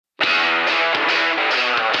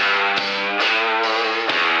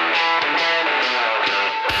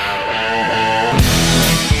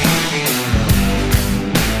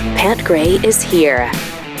Gray is here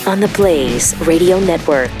on the Blaze Radio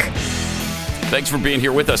Network. Thanks for being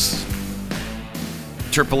here with us.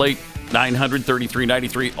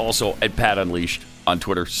 888-900-3393. Also at Pat Unleashed on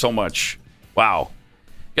Twitter. So much. Wow.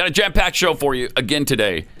 Got a jam-packed show for you again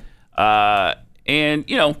today. And,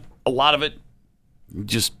 you know, a lot of it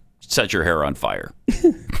just set your hair on fire.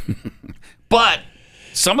 But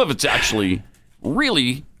some of it's actually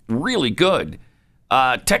really, really good.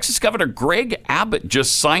 Texas Governor Greg Abbott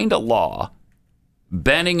just signed a law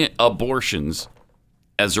banning abortions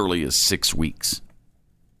as early as 6 weeks.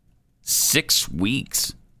 6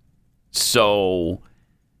 weeks. So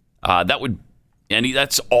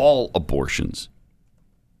that's all abortions.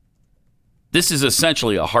 This is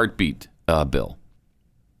essentially a heartbeat bill.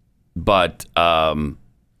 But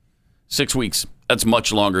 6 weeks, that's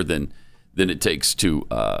much longer than it takes to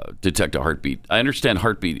detect a heartbeat. I understand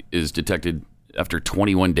heartbeat is detected after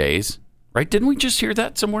 21 days, right? Didn't we just hear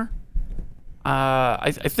that somewhere?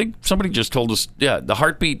 I think somebody just told us, yeah, the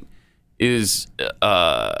heartbeat is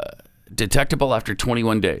detectable after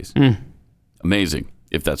 21 days. Amazing,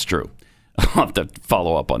 if that's true. I'll have to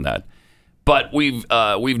follow up on that. But we've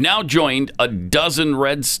now joined a dozen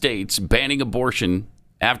red states banning abortion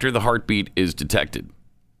after the heartbeat is detected.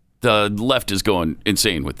 The left is going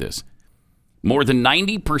insane with this. More than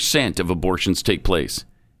 90% of abortions take place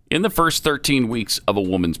in the first 13 weeks of a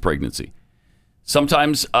woman's pregnancy.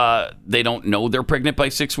 Sometimes they don't know they're pregnant by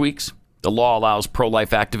 6 weeks. The law allows pro-life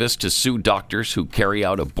activists to sue doctors who carry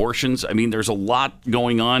out abortions. I mean, there's a lot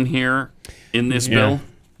going on here in this bill.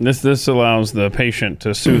 This allows the patient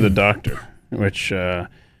to sue the doctor, which, by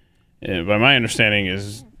my understanding,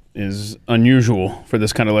 is unusual for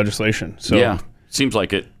this kind of legislation. So, yeah, seems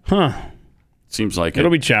like it. Seems like it'll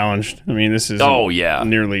be challenged. I mean, this is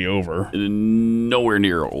nearly over. Nowhere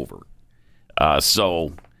near over.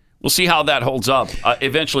 So we'll see how that holds up.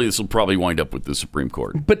 Eventually, this will probably wind up with the Supreme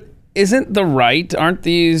Court. But aren't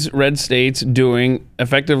these red states doing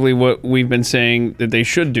effectively what we've been saying that they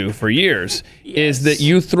should do for years? Yes. Is that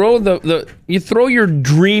you throw you throw your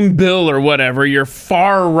dream bill or whatever, your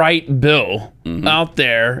far right bill out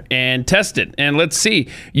there and test it, and let's see.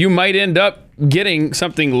 You might end up getting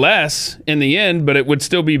something less in the end, but it would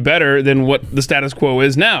still be better than what the status quo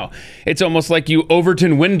is now. It's almost like you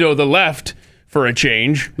Overton window the left for a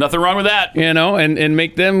change. Nothing wrong with that. You know, and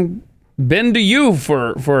make them bend to you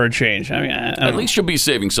for a change. I mean, at least you'll be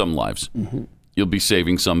saving some lives. Mm-hmm. You'll be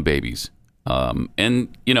saving some babies.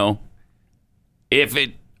 And, you know, if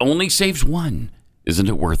it only saves one, isn't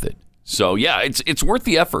it worth it? So, yeah, it's worth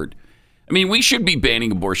the effort. I mean, we should be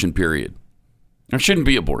banning abortion, period. There shouldn't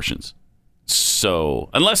be abortions. So,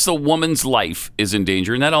 unless the woman's life is in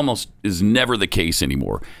danger, and that almost is never the case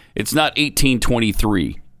anymore. It's not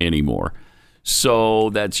 1823 anymore. So,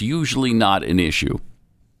 that's usually not an issue.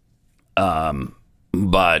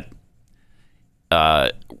 But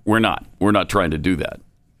we're not trying to do that.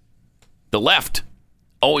 The left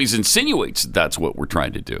always insinuates that's what we're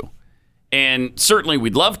trying to do. And certainly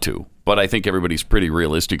we'd love to, but I think everybody's pretty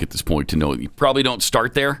realistic at this point to know you probably don't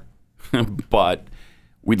start there, but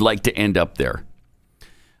we'd like to end up there.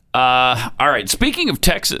 All right. Speaking of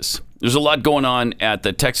Texas, there's a lot going on at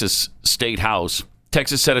the Texas State House.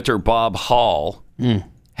 Texas Senator Bob Hall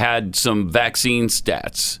had some vaccine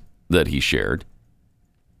stats that he shared.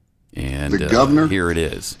 And the governor here it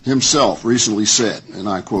is. Himself recently said, and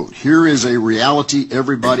I quote, "Here is a reality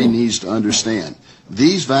everybody needs to understand.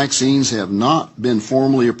 These vaccines have not been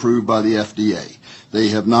formally approved by the FDA. They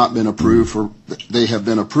have been approved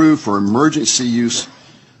for emergency use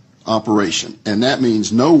operation, and that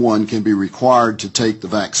means no one can be required to take the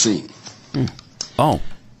vaccine." Oh.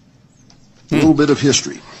 A little bit of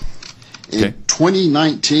history. In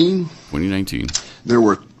 2019, there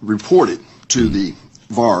were reported to the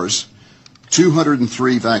VAERS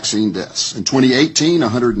 203 vaccine deaths. In 2018,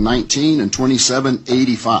 119, and 27,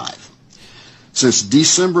 85. Since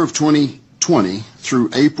December of 2020 through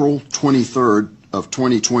April 23rd of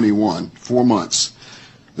 2021, 4 months,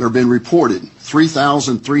 there have been reported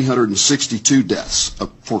 3,362 deaths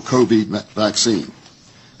for COVID vaccine.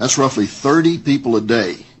 That's roughly 30 people a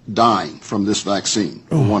day dying from this vaccine,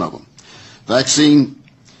 for one of them. Vaccine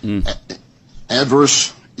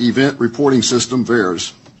Adverse Event Reporting System,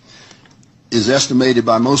 VAERS, is estimated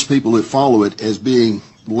by most people that follow it as being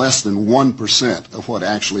less than 1% of what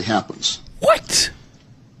actually happens. What?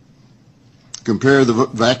 Compare the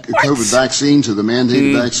COVID vaccine to the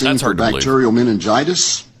mandated vaccine for bacterial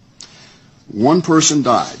meningitis. One person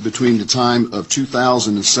died between the time of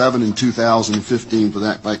 2007 and 2015 for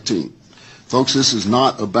that vaccine. Folks, this is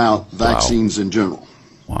not about vaccines in general.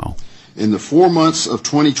 Wow. In the 4 months of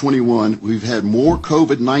 2021, we've had more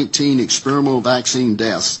COVID-19 experimental vaccine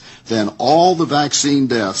deaths than all the vaccine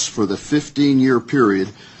deaths for the 15-year period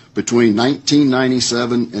between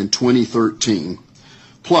 1997 and 2013,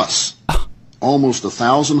 plus almost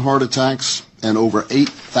 1,000 heart attacks and over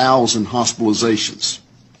 8,000 hospitalizations.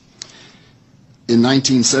 In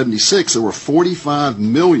 1976, there were 45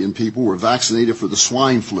 million people who were vaccinated for the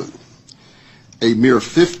swine flu. A mere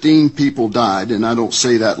 15 people died, and I don't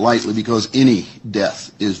say that lightly because any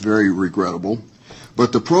death is very regrettable.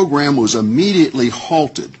 But the program was immediately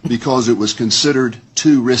halted because it was considered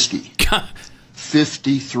too risky.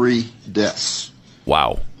 53 deaths.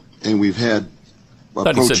 Wow. And we've had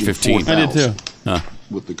approaching 4,000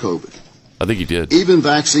 with the COVID. I think you did. Even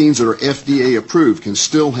vaccines that are FDA approved can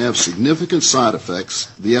still have significant side effects.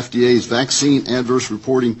 The FDA's vaccine adverse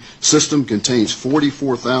reporting system contains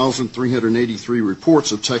 44,383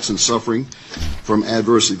 reports of Texans suffering from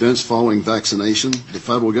adverse events following vaccination. The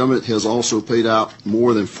federal government has also paid out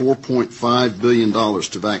more than $4.5 billion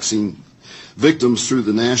to vaccine victims through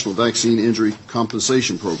the National Vaccine Injury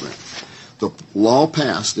Compensation Program. The law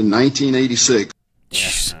passed in 1986.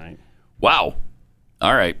 Wow.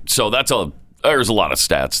 All right, so there's a lot of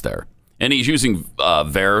stats there. And he's using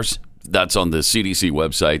VAERS. That's on the CDC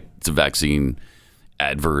website. It's a vaccine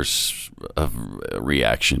adverse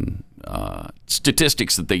reaction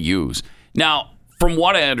statistics that they use. Now, from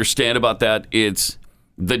what I understand about that, it's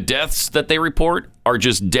the deaths that they report are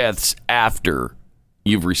just deaths after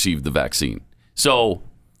you've received the vaccine. So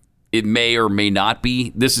it may or may not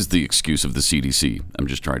be, this is the excuse of the CDC. I'm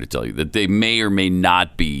just trying to tell you that they may or may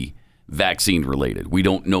not be vaccine related. We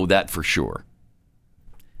don't know that for sure.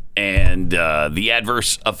 And the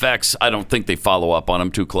adverse effects, I don't think they follow up on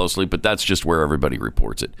them too closely, but that's just where everybody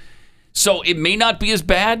reports it. So it may not be as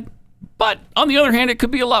bad, but on the other hand, it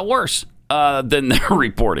could be a lot worse than they're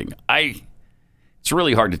reporting. It's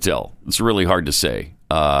really hard to tell. It's really hard to say.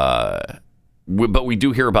 But we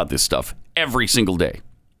do hear about this stuff every single day.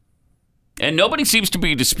 And nobody seems to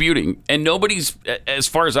be disputing, and nobody's, as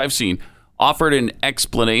far as I've seen, offered an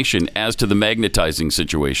explanation as to the magnetizing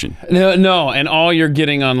situation. No, and all you're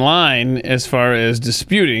getting online as far as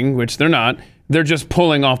disputing, which they're not, they're just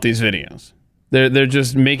pulling off these videos. They're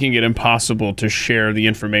just making it impossible to share the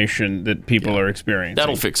information that people are experiencing.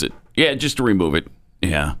 That'll fix it. Yeah, just to remove it.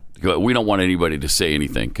 Yeah. We don't want anybody to say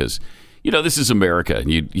anything because, this is America,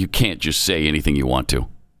 and you can't just say anything you want to.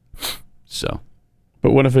 So.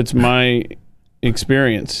 But what if it's my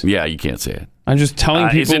experience? Yeah, you can't say it. I'm just telling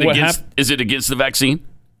people what happened. Is it against the vaccine?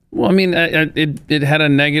 Well, I mean, it had a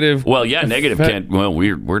negative. Well, yeah, negative can't. Well,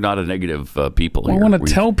 we're not a negative people here. I want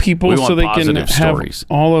to tell people so they can have stories.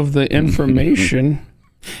 All of the information.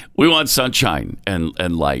 We want sunshine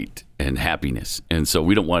and light and happiness, and so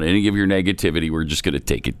we don't want any of your negativity. We're just going to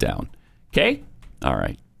take it down. Okay? All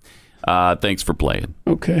right. Thanks for playing.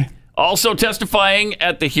 Okay. Also testifying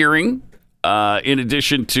at the hearing. In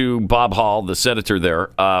addition to Bob Hall, the senator there,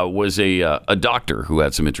 was a doctor who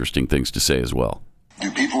had some interesting things to say as well. Do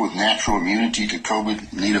people with natural immunity to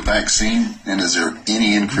COVID need a vaccine? And is there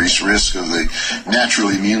any increased risk of the natural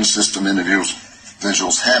immune system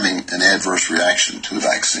individuals having an adverse reaction to the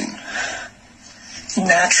vaccine?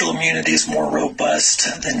 Natural immunity is more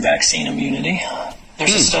robust than vaccine immunity.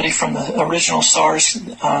 There's a study from the original SARS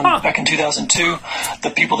back in 2002. The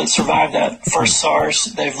people that survived that first SARS,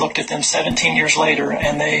 they've looked at them 17 years later,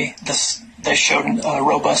 and they showed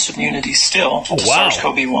robust immunity still to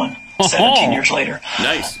SARS-CoV-1 17 years later.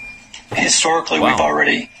 Nice. Historically,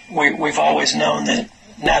 we've always known that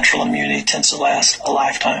natural immunity tends to last a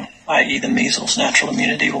lifetime, i.e. the measles. Natural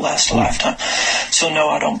immunity will last a lifetime. So no,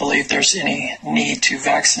 I don't believe there's any need to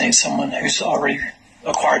vaccinate someone who's already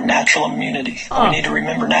acquired natural immunity. We need to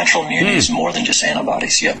remember natural immunity is more than just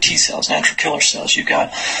antibodies. You have T cells, natural killer cells. You've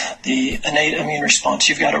got the innate immune response.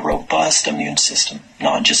 You've got a robust immune system,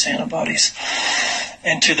 not just antibodies.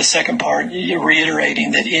 And to the second part, you're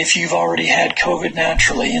reiterating that if you've already had COVID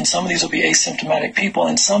naturally, and some of these will be asymptomatic people,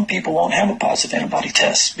 and some people won't have a positive antibody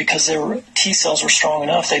test because their T cells were strong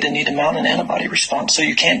enough they didn't need to mount an antibody response. So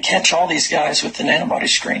you can't catch all these guys with an antibody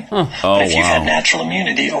screen. But if you've had natural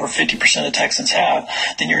immunity, over 50% of Texans have,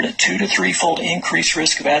 then you're at a 2 to 3-fold increased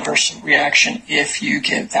risk of adverse reaction if you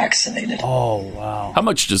get vaccinated. Oh, wow. How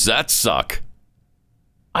much does that suck?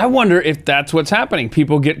 I wonder if that's what's happening.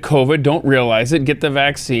 People get COVID, don't realize it, get the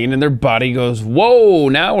vaccine, and their body goes, whoa,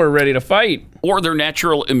 now we're ready to fight. Or their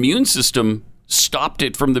natural immune system stopped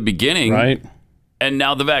it from the beginning. Right. And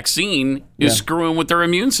now the vaccine is screwing with their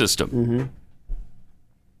immune system. Mm-hmm.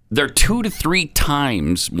 They're 2 to 3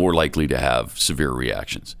 times more likely to have severe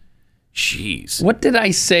reactions. Jeez. What did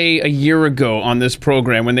I say a year ago on this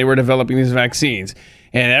program when they were developing these vaccines?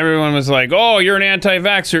 And everyone was like, oh, you're an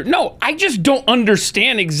anti-vaxxer. No, I just don't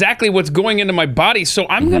understand exactly what's going into my body, so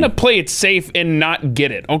I'm going to play it safe and not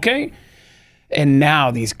get it, okay? And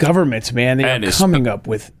now these governments, man, they are coming up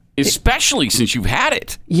with... Especially since you've had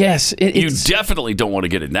it. Yes. You definitely don't want to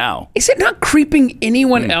get it now. Is it not creeping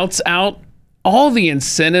anyone else out? All the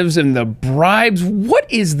incentives and the bribes.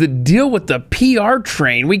 What is the deal with the PR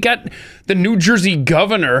train? We got the New Jersey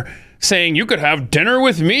governor saying you could have dinner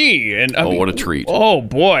with me. And what a treat. Oh,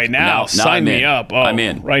 boy. Now sign me up. Oh, I'm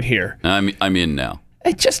in. Right here. I'm in now.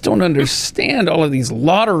 I just don't understand all of these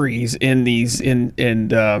lotteries and these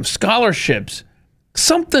scholarships.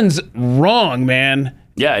 Something's wrong, man.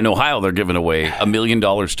 Yeah, in Ohio, they're giving away $1 million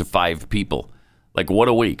to 5 people. Like, what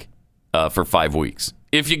a week for 5 weeks.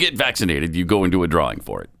 If you get vaccinated, you go into a drawing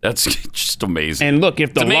for it. That's just amazing. And look,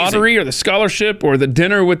 if the lottery or the scholarship or the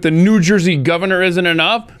dinner with the New Jersey governor isn't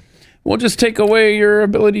enough, we'll just take away your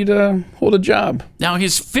ability to hold a job. Now,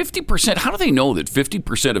 his 50%, how do they know that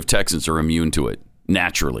 50% of Texans are immune to it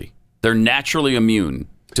naturally? They're naturally immune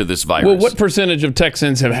to this virus. Well, what percentage of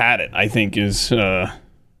Texans have had it, I think, is...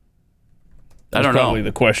 I don't know. Probably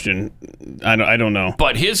the question. I don't know.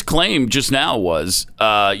 But his claim just now was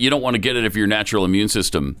you don't want to get it if your natural immune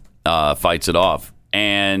system fights it off.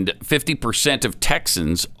 And 50% of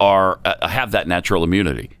Texans have that natural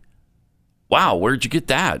immunity. Wow, where'd you get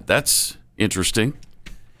that? That's interesting.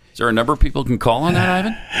 Is there a number of people can call on that,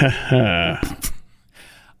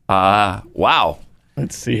 Ivan? Wow.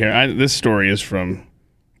 Let's see here. This story is from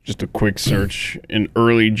just a quick search in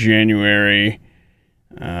early January.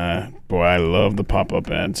 Boy, I love the pop-up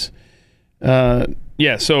ads.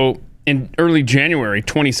 So in early January,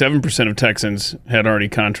 27% of Texans had already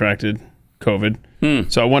contracted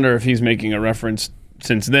COVID. So I wonder if he's making a reference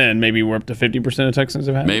since then. Maybe we're up to 50% of Texans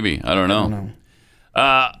have had it? Maybe. I don't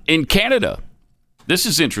know. In Canada, this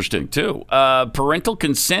is interesting, too. Parental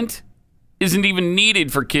consent isn't even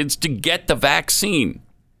needed for kids to get the vaccine.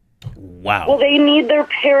 Wow. Well, they need their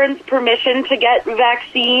parents' permission to get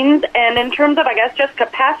vaccines. And in terms of, I guess, just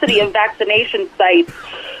capacity of vaccination sites,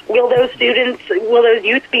 will those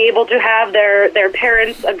youth be able to have their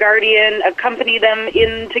parents, a guardian, accompany them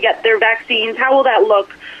in to get their vaccines? How will that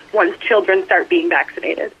look once children start being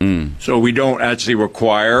vaccinated? So we don't actually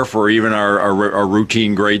require for even our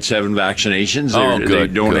routine grade 7 vaccinations. They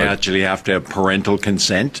don't actually have to have parental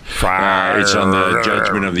consent. It's on the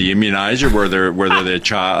judgment of the immunizer whether the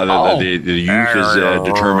child, the youth is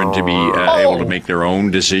determined to be able to make their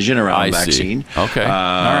own decision around vaccine. Okay, all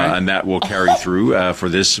right. And that will carry through for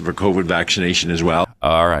COVID vaccination as well.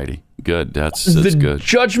 All righty. Good. That's the good.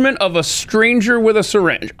 Judgment of a stranger with a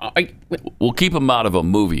syringe. We'll keep them out of a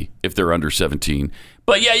movie if they're under 17.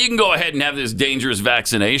 But yeah, you can go ahead and have this dangerous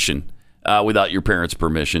vaccination without your parents'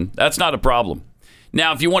 permission. That's not a problem.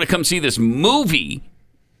 Now, if you want to come see this movie,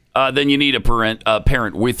 then you need a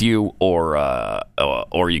parent with you,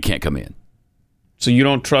 or you can't come in. So you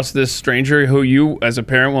don't trust this stranger who you, as a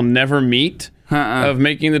parent, will never meet of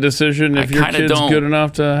making the decision if your kid's good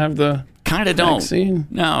enough to have the vaccine?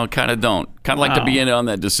 No, kind of don't. Kind of like to be in on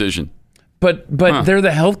that decision. But they're the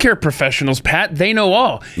healthcare professionals, Pat. They know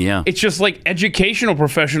all. Yeah. It's just like educational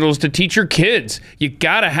professionals to teach your kids. You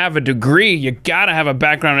got to have a degree. You got to have a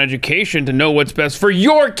background in education to know what's best for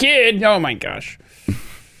your kid. Oh, my gosh.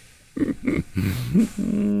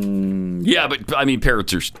 Yeah, but I mean,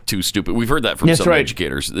 parents are too stupid. We've heard that from some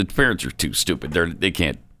educators. The parents are too stupid. They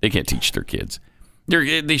can't teach their kids.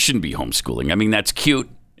 They shouldn't be homeschooling. I mean, that's cute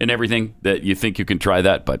and everything that you think you can try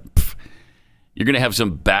that, but you're going to have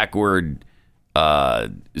some backward,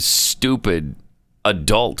 stupid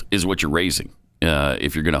adult is what you're raising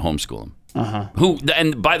if you're going to homeschool them.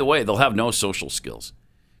 And by the way, they'll have no social skills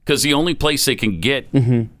because the only place they can get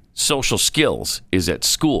social skills is at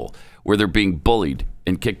school, where they're being bullied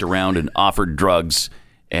and kicked around and offered drugs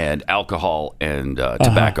and alcohol and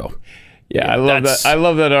tobacco. Yeah, I love that. I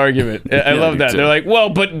love that argument. I love that. They're like, well,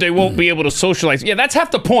 but they won't be able to socialize. Yeah, that's half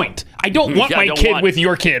the point. I don't want my kid with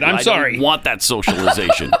your kid. I'm sorry. I don't want that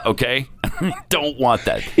socialization, okay? Don't want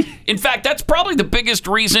that. In fact, that's probably the biggest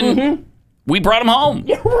reason we brought him home.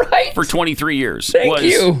 Yeah, right. For 23 years. Thank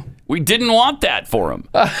you. We didn't want that for him.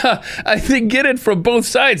 I think get it from both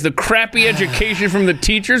sides. The crappy education from the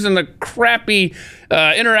teachers and the crappy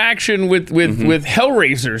interaction with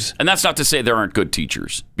hellraisers. And that's not to say there aren't good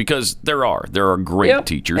teachers, because there are. There are great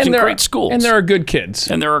teachers and great schools. And there are good kids.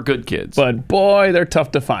 But boy, they're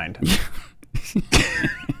tough to find.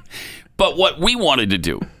 But what we wanted to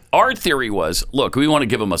do, our theory was, look, we want to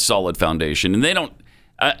give them a solid foundation. And they don't,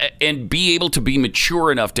 and be able to be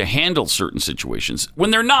mature enough to handle certain situations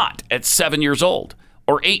when they're not at 7 years old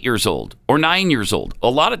or 8 years old or 9 years old.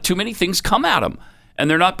 Too many things come at them and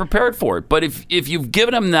they're not prepared for it. But if you've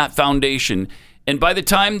given them that foundation, and by the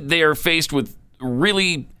time they are faced with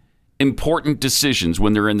really important decisions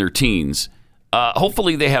when they're in their teens,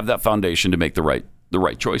 hopefully they have that foundation to make the right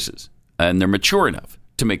choices, and they're mature enough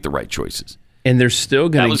to make the right choices. And they're still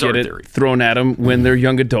going to get it thrown at them when they're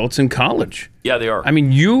young adults in college. Yeah, they are. I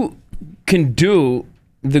mean, you can do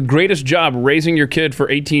the greatest job raising your kid for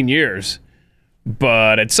 18 years,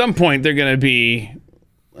 but at some point the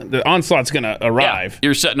onslaught's going to arrive. Yeah,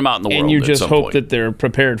 you're setting them out in the world. And you just hope that they're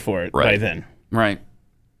prepared for it by then. Right.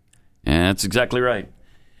 Yeah, that's exactly right.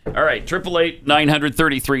 All right,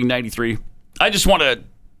 888-933-93. I just want to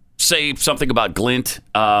say something about Glint.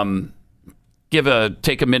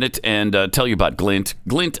 Take a minute and tell you about Glint.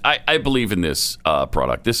 Glint, I believe in this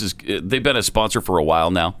product. They've been a sponsor for a while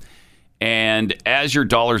now. And as your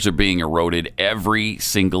dollars are being eroded every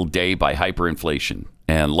single day by hyperinflation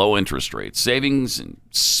and low interest rates, saving and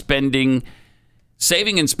spending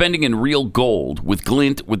in real gold with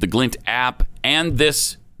Glint, with the Glint app and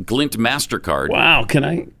this Glint MasterCard. Wow, can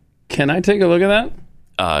I take a look at that?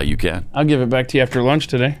 You can. I'll give it back to you after lunch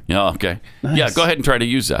today. Yeah, okay. Nice. Yeah, go ahead and try to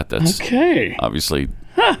use that. That's okay. Obviously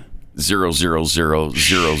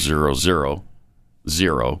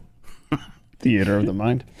 0.0000000. Theater of the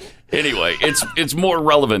mind. Anyway, it's more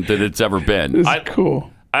relevant than it's ever been. This is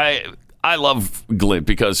cool. I love Glint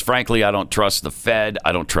because, frankly, I don't trust the Fed.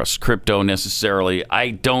 I don't trust crypto necessarily.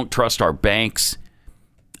 I don't trust our banks.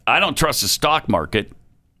 I don't trust the stock market.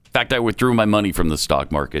 In fact, I withdrew my money from the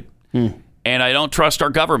stock market. And I don't trust our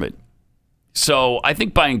government. So I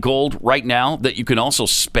think buying gold right now that you can also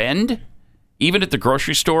spend, even at the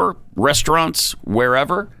grocery store, restaurants,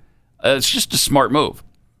 wherever, it's just a smart move.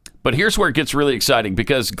 But here's where it gets really exciting,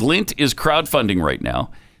 because Glint is crowdfunding right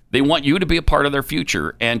now. They want you to be a part of their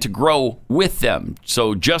future and to grow with them.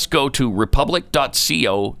 So just go to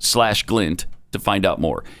republic.co/Glint to find out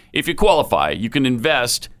more. If you qualify, you can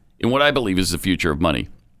invest in what I believe is the future of money.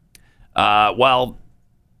 While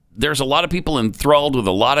there's a lot of people enthralled with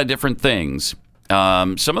a lot of different things,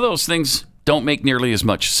 some of those things don't make nearly as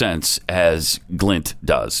much sense as Glint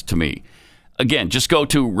does to me. Again, just go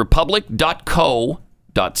to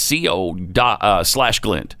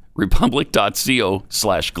republic.co/Glint.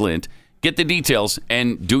 republic.co/Glint. Get the details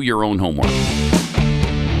and do your own homework.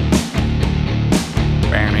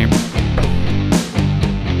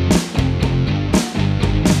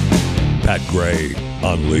 Pat Gray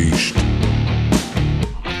Unleashed.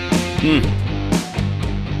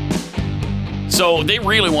 So they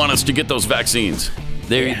really want us to get those vaccines.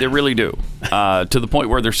 They really do. To the point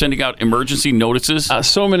where they're sending out emergency notices.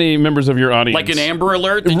 So many members of your audience. Like an Amber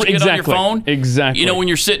Alert that you get on your phone. Exactly. You know, when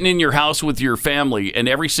you're sitting in your house with your family and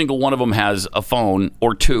every single one of them has a phone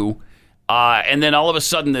or two, and then all of a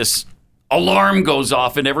sudden this alarm goes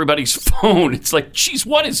off in everybody's phone. It's like, geez,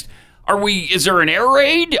 is there an air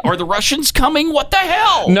raid? Are the Russians coming? What the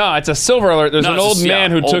hell? No, it's a silver alert. There's an old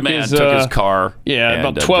man who took his car. Yeah,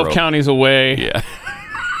 about 12 counties away. Yeah.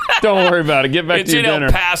 Don't worry about it. Get back to your dinner.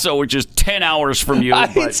 It's in El Paso, which is 10 hours from you.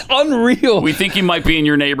 It's unreal. We think he might be in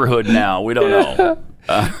your neighborhood now. We don't know.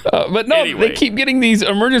 But no, anyway. They keep getting these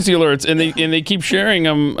emergency alerts, and they keep sharing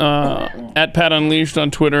them at Pat Unleashed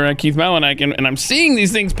on Twitter, at Keith Malinak, and I'm seeing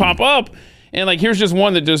these things pop up. And like, here's just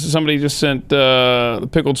one that somebody just sent. The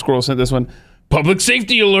Pickled Squirrel sent this one. Public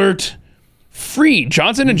safety alert. Free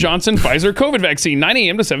Johnson & Johnson Pfizer COVID vaccine, 9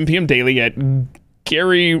 a.m. to 7 p.m. daily at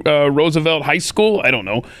Gary Roosevelt High School. I don't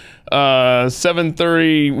know.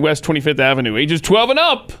 730 West 25th Avenue. Ages 12 and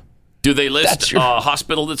up. Do they list a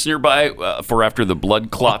hospital that's nearby for after the blood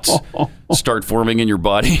clots start forming in your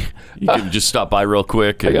body? You can just stop by real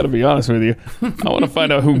quick. I got to be honest with you. I want to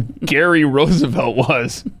find out who Gary Roosevelt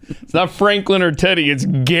was. It's not Franklin or Teddy. It's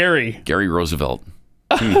Gary. Gary Roosevelt.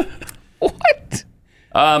 What?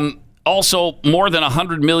 Also, more than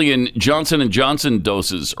 100 million Johnson & Johnson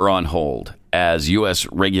doses are on hold as U.S.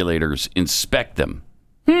 regulators inspect them.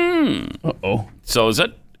 Uh-oh. So is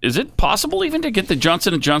it possible even to get the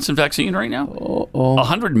Johnson & Johnson vaccine right now?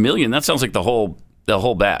 100 million. That sounds like the whole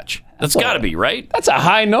batch. That's got to be, right? That's a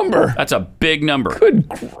high number. That's a big number. Good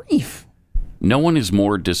grief. No one is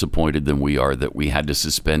more disappointed than we are that we had to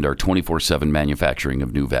suspend our 24/7 manufacturing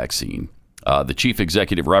of new vaccine. The chief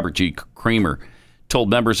executive, Robert G. Creamer, told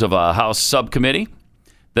members of a House subcommittee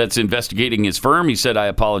that's investigating his firm, he said, "I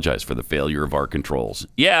apologize for the failure of our controls."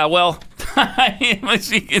 Yeah, well,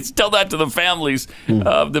 tell that to the families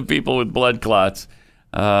of the people with blood clots.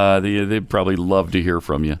 They'd probably love to hear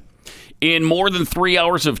from you. In more than 3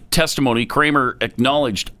 hours of testimony, Kramer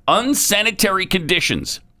acknowledged unsanitary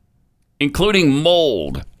conditions, including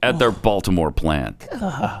mold at their Baltimore plant.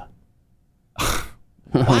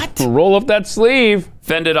 What? Roll up that sleeve.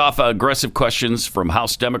 Fended off aggressive questions from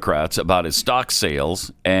House Democrats about his stock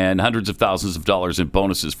sales and hundreds of thousands of dollars in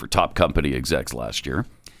bonuses for top company execs last year.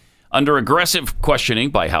 Under aggressive questioning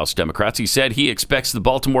by House Democrats, he said he expects the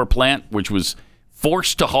Baltimore plant, which was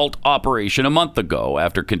forced to halt operation a month ago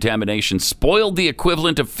after contamination spoiled the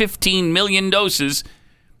equivalent of 15 million doses,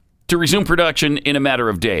 to resume production in a matter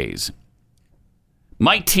of days.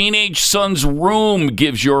 My teenage son's room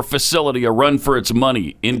gives your facility a run for its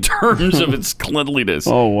money in terms of its cleanliness.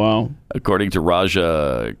 Oh, wow. According to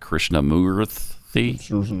Raja Krishnamurthy.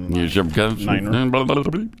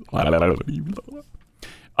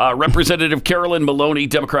 Representative Carolyn Maloney,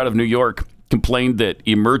 Democrat of New York, complained that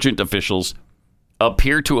emergent officials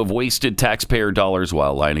appear to have wasted taxpayer dollars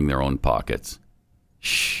while lining their own pockets.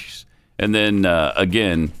 Jeez. And then,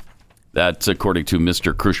 again... That's according to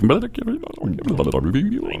Mr. Krishna.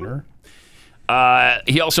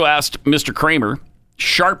 He also asked Mr. Kramer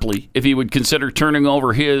sharply if he would consider turning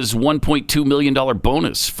over his $1.2 million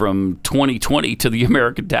bonus from 2020 to the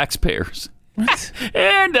American taxpayers. What?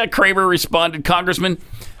 And Kramer responded, Congressman,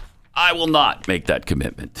 I will not make that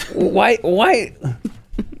commitment. Why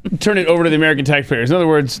turn it over to the American taxpayers? In other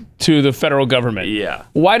words, to the federal government. Yeah.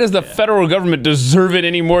 Why does the federal government deserve it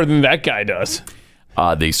any more than that guy does?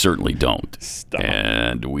 They certainly don't. Stop.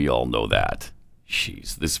 And we all know that.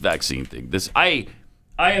 Jeez, this vaccine thing. I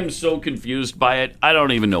am so confused by it. I don't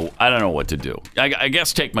know what to do. I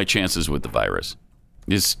guess take my chances with the virus.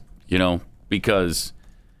 Because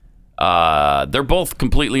they're both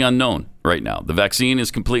completely unknown right now. The vaccine is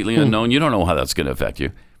completely unknown. You don't know how that's going to affect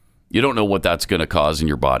you. You don't know what that's going to cause in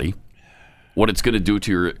your body, what it's going to do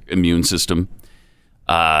to your immune system,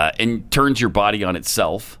 and turns your body on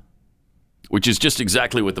itself, which is just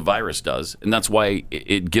exactly what the virus does. And that's why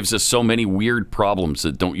it gives us so many weird problems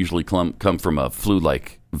that don't usually come from a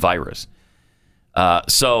flu-like virus.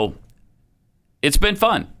 So it's been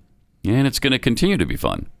fun. And it's going to continue to be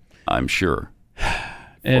fun, I'm sure,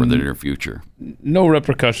 for the near future. No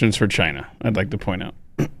repercussions for China, I'd like to point out.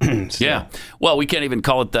 Yeah. Well, we can't even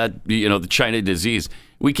call it that, the China disease.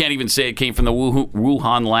 We can't even say it came from the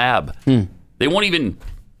Wuhan lab. They won't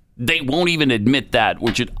even admit that,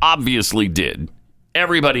 which it obviously did.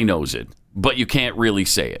 Everybody knows it, but you can't really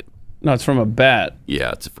say it. No, it's from a bat.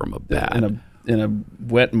 Yeah, it's from a bat. In a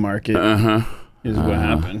wet market is what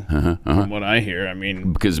happened, from what I hear. I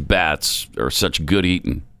mean, because bats are such good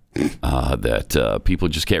eating that people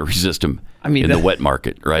just can't resist them in the wet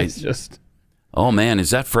market, right? It's just... Oh, man,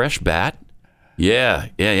 is that fresh bat? Yeah.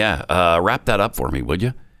 Wrap that up for me, would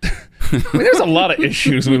you? There's a lot of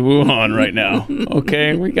issues with Wuhan right now.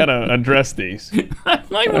 Okay, we gotta address these.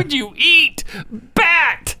 Why would you eat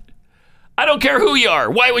bat? I don't care who you are.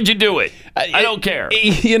 Why would you do it? I don't care.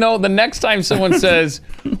 The next time someone says,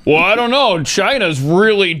 well, I don't know, China's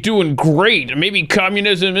really doing great. Maybe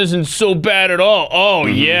communism isn't so bad at all. Oh,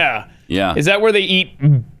 yeah. Yeah. Is that where they eat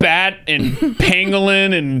bat and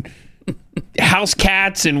pangolin and house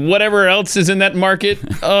cats and whatever else is in that market?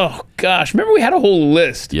 Oh, gosh. Remember we had a whole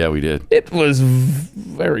list. Yeah, we did. It was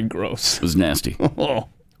very gross. It was nasty. Oh.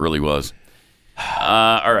 Really was.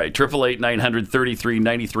 All right.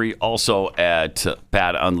 888-900-3393. Also at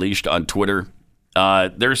Pat Unleashed on Twitter.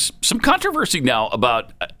 There's some controversy now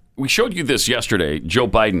about, we showed you this yesterday, Joe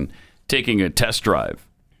Biden taking a test drive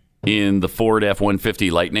in the Ford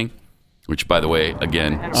F-150 Lightning, which, by the way,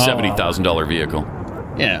 again, $70,000 vehicle.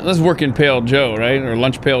 Yeah, this is working Pail Joe, right? Or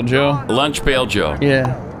Lunch Pail Joe? Lunch Pail Joe.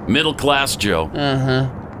 Yeah. Middle class Joe.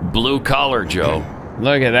 Blue collar Joe.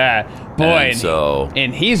 Look at that. Boy,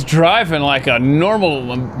 and he's driving like a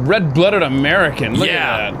normal red-blooded American. Look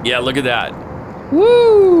at that. Yeah, look at that.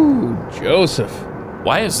 Woo! Joseph.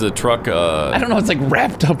 Why is the truck... I don't know, it's like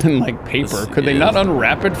wrapped up in like paper. Could they not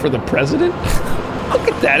unwrap it for the president? Look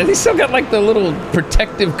at that. Has he still got like the little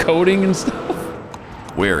protective coating and stuff?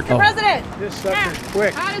 Weird. President! This stuff is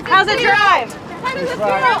quick. How's it drive?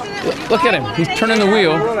 Look at him. He's turning the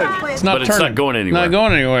wheel. It's not but turning. It's not going anywhere. Not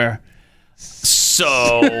going anywhere.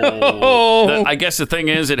 So, I guess the thing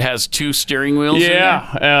is, it has two steering wheels.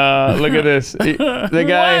 Yeah. Look at this. The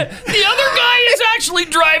guy. What? The other guy is actually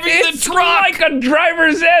driving the truck. Like a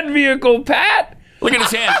driver's ed vehicle, Pat. Look at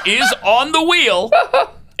his hand. Is on the wheel,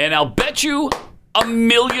 and I'll bet you $1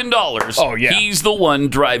 million. Oh yeah. He's the one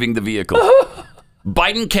driving the vehicle.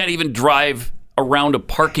 Biden can't even drive around a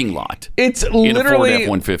parking lot. It's literally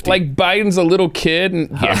F-150. like Biden's a little kid,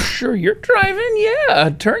 and yeah, sure, you're driving.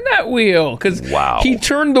 Yeah, turn that wheel, because he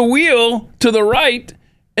turned the wheel to the right,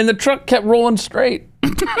 and the truck kept rolling straight.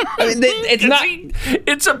 I mean,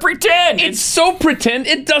 it's a pretend. It's so pretend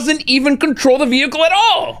it doesn't even control the vehicle at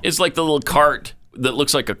all. It's like the little cart that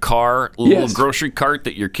looks like a car, little grocery cart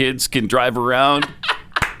that your kids can drive around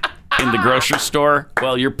in the grocery store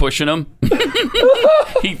while you're pushing them.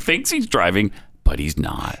 He thinks he's driving, but he's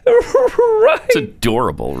not. Right. It's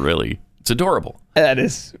adorable, really. It's adorable. That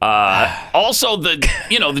is. Also,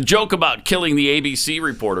 the joke about killing the ABC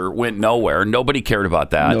reporter went nowhere. Nobody cared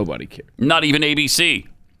about that. Nobody cared. Not even ABC.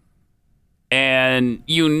 And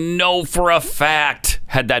for a fact,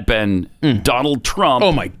 had that been Donald Trump.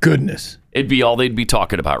 Oh, my goodness. It'd be all they'd be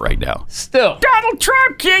talking about right now. Still. Donald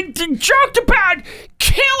Trump joked about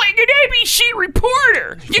killing an ABC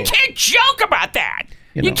reporter. You can't joke about that.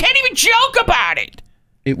 You can't even joke about it.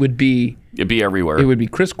 It'd be everywhere. It would be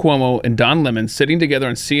Chris Cuomo and Don Lemon sitting together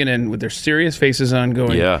on CNN with their serious faces on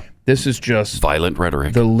going, this is just violent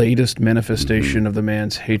rhetoric. The latest manifestation of the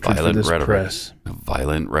man's hatred for this press.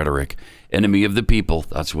 Violent rhetoric. Enemy of the people.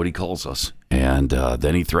 That's what he calls us. And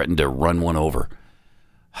then he threatened to run one over.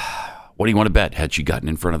 What do you want to bet? Had she gotten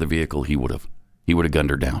in front of the vehicle, he would have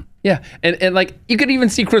gunned her down. Yeah, and like you could even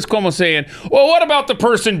see Chris Cuomo saying, well, what about the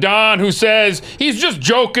person, Don, who says he's just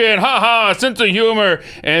joking, sense of humor?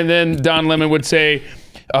 And then Don Lemon would say,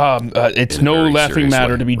 it's no laughing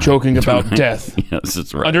matter to be joking about death. Yes,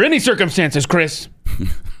 that's right. Under any circumstances, Chris.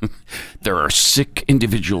 There are sick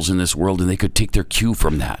individuals in this world, and they could take their cue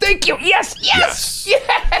from that. Thank you. Yes.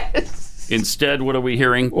 Instead, what are we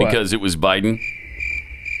hearing? What? Because it was Biden.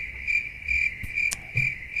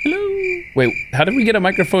 Hello. Wait, how did we get a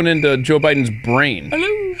microphone into Joe Biden's brain?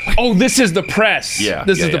 Hello. Oh, this is the press. Yeah.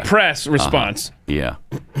 This is the press response. Yeah,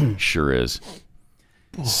 sure is.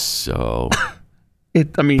 So,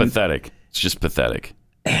 pathetic. It's just pathetic.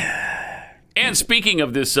 And speaking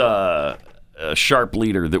of this sharp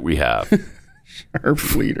leader that we have.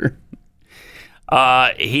 Sharp leader.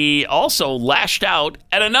 He also lashed out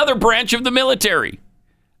at another branch of the military.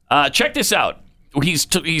 Check this out. He's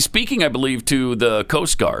speaking, I believe, to the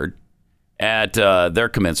Coast Guard at their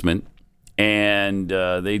commencement, and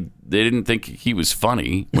they didn't think he was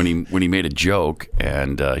funny when he made a joke,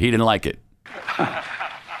 and he didn't like it.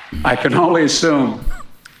 I can only assume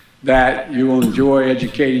that you will enjoy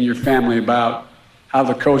educating your family about how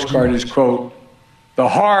the Coast Guard is, quote, the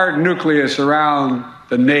hard nucleus around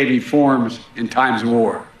the Navy forms in times of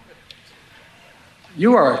war.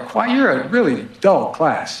 You're a really dull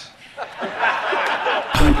class.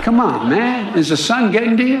 I mean, come on, man. Is the sun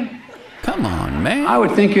getting to you? Come on, man. I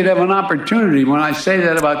would think you'd have an opportunity when I say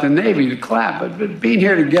that about the Navy to clap, but being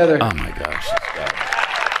here together. Oh, my gosh.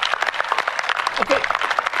 Okay.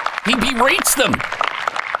 He berates them.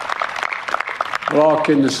 Well, all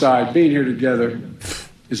kidding aside, being here together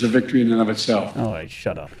is a victory in and of itself. All right,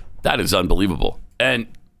 shut up. That is unbelievable. And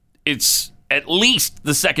it's at least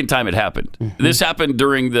the second time it happened. Mm-hmm. This happened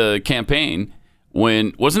during the campaign.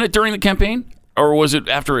 Wasn't it during the campaign? Or was it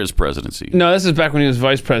after his presidency? No, this is back when he was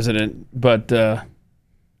vice president. But, I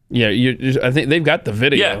think they've got the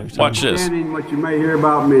video. Yeah, watch this. What you may hear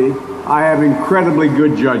about me, I have incredibly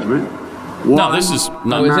good judgment. No, this is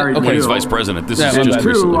not when he's vice president. This is just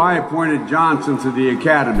recently. I appointed Johnson to the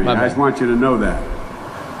academy. I just want you to know that.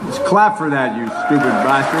 Just clap for that, you stupid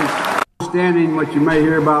bastards. Understanding what you may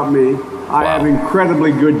hear about me, I have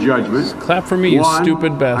incredibly good judgment. Just clap for me, you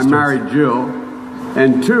stupid bastard. I married Jill.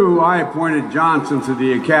 And 2, I appointed Johnson to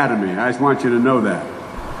the academy. I just want you to know that.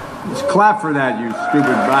 Just clap for that, you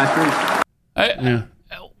stupid bastards.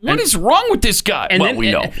 What is wrong with this guy?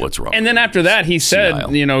 We know what's wrong. And then after that, he said,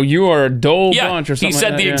 you are a dull bunch or something he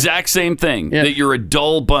said the exact same thing, that you're a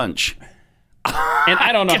dull bunch. And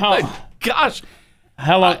I don't know how. Gosh.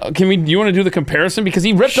 How long do you want to do the comparison? Because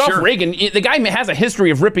he ripped off Reagan. The guy has a history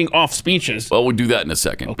of ripping off speeches. Well, we'll do that in a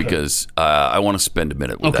second because I want to spend a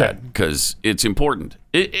minute with that because it's important.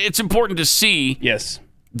 It's important to see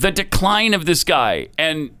the decline of this guy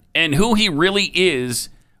and who he really is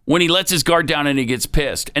when he lets his guard down and he gets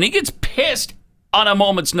pissed. And he gets pissed on a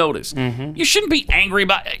moment's notice. Mm-hmm. You shouldn't be angry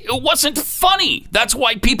about it. It wasn't funny. That's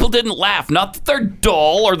why people didn't laugh. Not that they're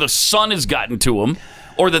dull or the sun has gotten to them.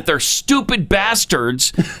 Or that they're stupid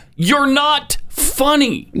bastards. You're not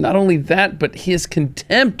funny. Not only that, but his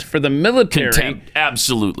contempt for the military. Contempt,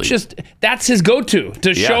 absolutely. That's his go-to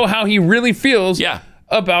to show how he really feels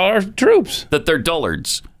about our troops. That they're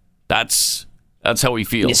dullards. That's how he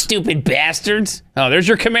feels. You stupid bastards. Oh, there's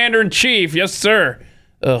your commander-in-chief. Yes, sir.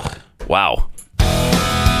 Ugh. Wow.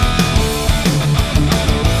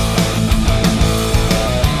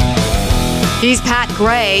 He's Pat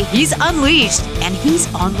Gray. He's unleashed, and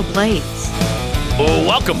he's on the Blaze. Oh,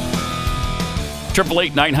 welcome.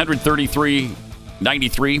 888-933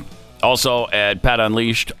 93. Also at Pat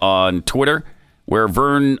Unleashed on Twitter, where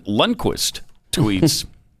Vern Lundquist tweets.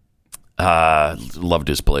 Loved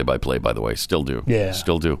his play-by-play, by the way. Still do. Yeah.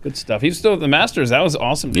 Still do. Good stuff. He's still at the Masters. That was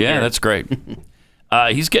awesome to hear. That's great.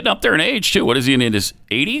 He's getting up there in age, too. What is he, in his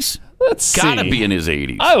 80s? Let's Gotta see. be in his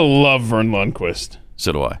 80s. I love Vern Lundquist.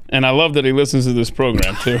 So do I. And I love that he listens to this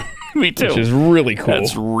program, too. Me too. Which is really cool.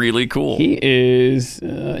 That's really cool. He is,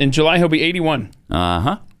 in July, he'll be 81.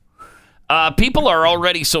 People are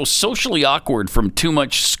already so socially awkward from too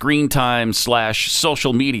much screen time /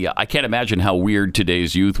 social media. I can't imagine how weird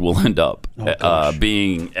today's youth will end up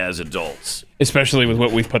being as adults. Especially with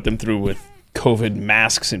what we've put them through with COVID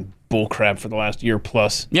masks and bullcrap for the last year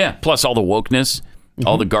plus. Yeah, plus all the wokeness,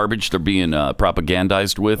 all the garbage they're being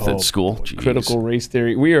propagandized with at school. Jeez. Critical race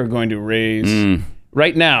theory. We are going to raise,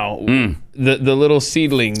 right now, the little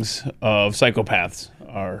seedlings of psychopaths.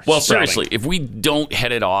 Well, seriously, if we don't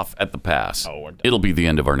head it off at the pass, it'll be the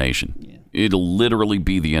end of our nation. Yeah. It'll literally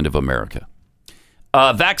be the end of America.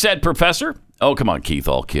 Vax Ed professor. Oh, come on, Keith.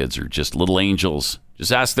 All kids are just little angels.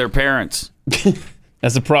 Just ask their parents.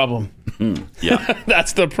 That's the problem. Yeah.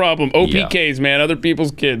 That's the problem. OPKs, man. Other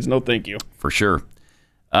people's kids. No, thank you. For sure.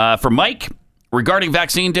 For Mike, regarding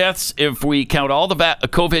vaccine deaths, if we count all the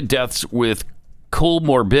COVID deaths with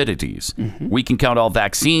comorbidities, we can count all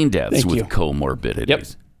vaccine deaths with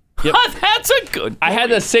comorbidities. Yep. That's a good point. I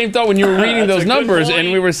had the same thought when you were reading those numbers,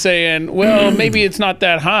 and we were saying, well, maybe it's not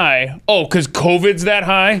that high. Oh, because COVID's that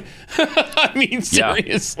high? I mean,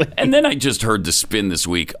 seriously. Yeah. And then I just heard the spin this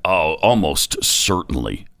week. Oh, almost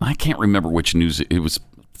certainly. I can't remember which news. It was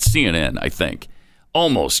CNN, I think.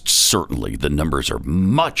 Almost certainly the numbers are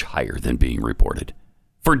much higher than being reported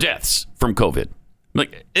for deaths from COVID.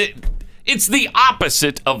 Like, it's the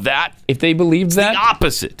opposite of that. If they believed that, the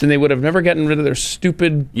opposite, then they would have never gotten rid of their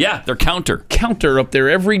stupid their counter up there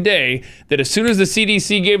every day. That as soon as the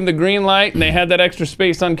CDC gave them the green light and they had that extra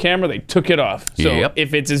space on camera, they took it off. So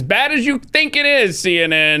if it's as bad as you think it is,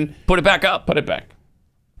 CNN, put it back up. Put it back.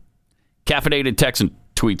 Caffeinated Texan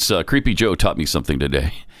tweets, Creepy Joe taught me something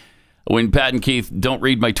today. When Pat and Keith don't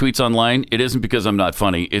read my tweets online, it isn't because I'm not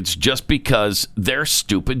funny. It's just because they're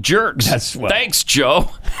stupid jerks. Thanks,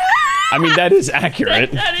 Joe. I mean, that is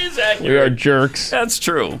accurate. That is accurate. We are jerks. That's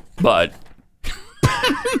true. But,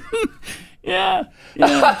 yeah.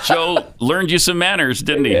 Joe learned you some manners,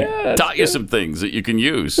 didn't he? Yeah, taught you some things that you can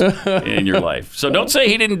use in your life. So don't say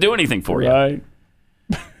he didn't do anything for you. Right.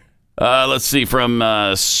 Let's see, from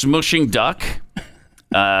Smushing Duck.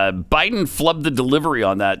 Biden flubbed the delivery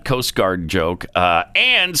on that Coast Guard joke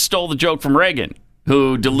and stole the joke from Reagan,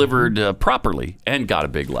 who delivered properly and got a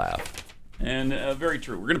big laugh. And very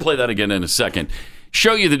true. We're going to play that again in a second.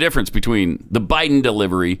 Show you the difference between the Biden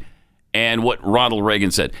delivery and what Ronald Reagan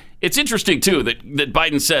said. It's interesting, too, that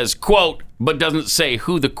Biden says, quote, but doesn't say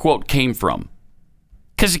who the quote came from.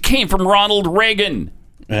 Because it came from Ronald Reagan.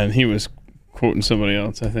 And he was quoting somebody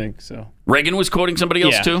else, I think. So Reagan was quoting somebody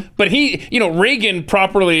else, too? But Reagan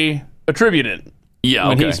properly attributed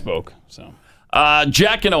when he spoke. So,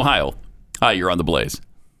 Jack in Ohio. Hi, you're on the Blaze.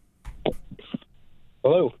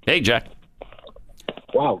 Hello. Hey, Jack.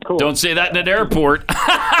 Wow, cool. Don't say that in an airport.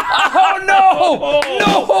 Oh, no,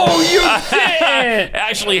 you didn't.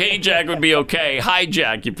 Actually, hey, Jack would be okay. Hi,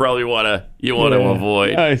 Jack, you probably want to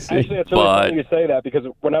avoid. I see. Actually, it's really funny you say that because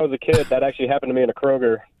when I was a kid, that actually happened to me in a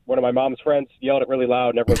Kroger. One of my mom's friends yelled it really loud,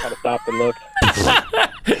 and everyone kind of stopped and looked.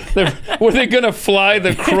 Were they going to fly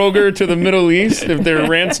the Kroger to the Middle East if their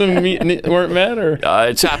ransom weren't met? Or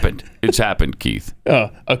it's happened. It's happened, Keith.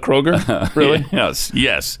 A Kroger? Really?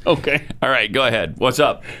 Yes. Okay. All right, go ahead. What's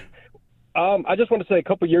up? I just want to say a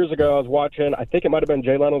couple years ago, I was watching, I think it might have been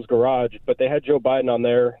Jay Leno's Garage, but they had Joe Biden on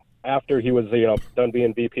there after he was, done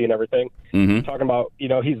being VP and everything, talking about,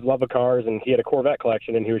 he's love of cars, and he had a Corvette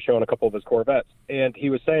collection, and he was showing a couple of his Corvettes. And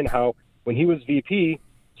he was saying how when he was VP,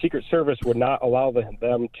 Secret Service would not allow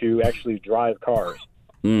them to actually drive cars.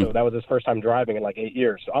 So that was his first time driving in like 8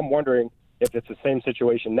 years. So I'm wondering if it's the same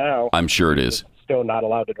situation now. I'm sure it is. Still not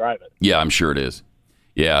allowed to drive it. Yeah, I'm sure it is.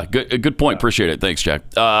 Yeah, good point. Appreciate it. Thanks, Jack.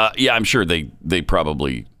 Yeah, I'm sure they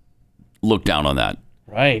probably look down on that.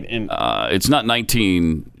 Right. And it's not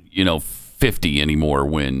 1950 anymore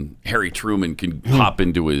when Harry Truman can hop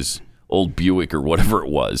into his old Buick or whatever it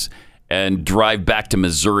was and drive back to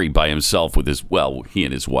Missouri by himself with he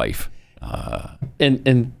and his wife. And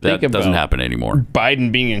think that about doesn't happen anymore.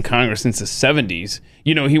 Biden being in Congress since the 70s.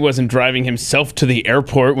 He wasn't driving himself to the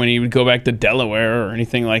airport when he would go back to Delaware or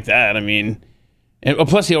anything like that. I mean, and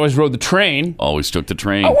plus he always rode the train. Always took the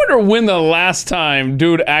train. I wonder when the last time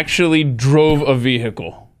dude actually drove a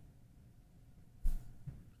vehicle.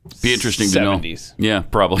 Be interesting 70s. to know. Yeah,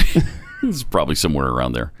 probably. It's probably somewhere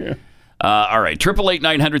around there. Yeah. All right,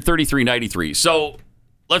 888-900-3393. So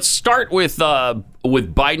let's start with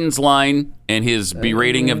Biden's line and his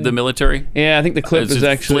berating of the military. Yeah, I think the clip is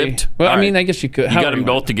actually flipped. Well, All I mean, right. I guess you could. You got them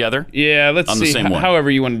both together? Yeah, let's on see. The same one.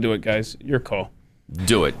 However you want to do it, guys. Your call.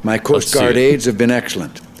 Do it. My Coast Guard aides have been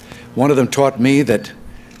excellent. One of them taught me that,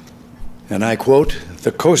 and I quote,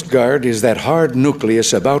 "The Coast Guard is that hard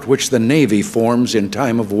nucleus about which the Navy forms in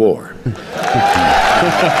time of war."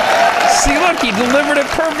 See, look, he delivered it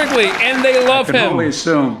perfectly, and they love him. I can only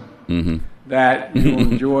assume that you will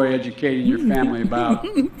enjoy educating your family about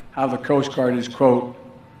how the Coast Guard is, quote,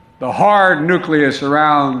 "the hard nucleus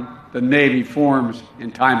around the Navy forms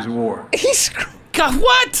in times of war." God,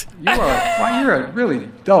 what? You're a really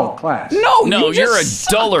dull class. No, you're a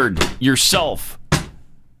dullard yourself.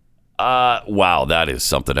 Wow, that is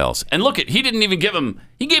something else. And look, he didn't even give him.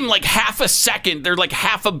 He gave him like half a second. There's like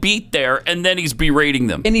half a beat there, and then he's berating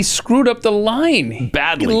them. And he screwed up the line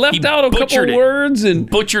badly. He left out a couple words and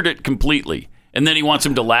butchered it completely. And then he wants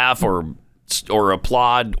him to laugh or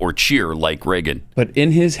applaud or cheer like Reagan. But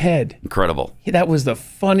in his head, incredible. That was the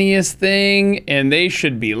funniest thing, and they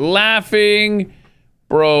should be laughing.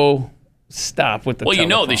 Bro, stop with the.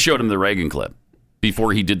 Well, they showed him the Reagan clip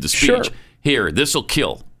before he did the speech. Sure. Here, this will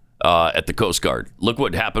kill. At the Coast Guard. Look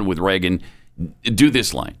what happened with Reagan. Do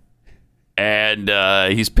this line. And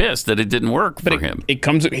he's pissed that it didn't work for him. It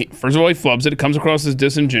comes. First of all, he flubs it. It comes across as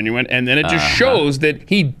disingenuous, and then it just shows that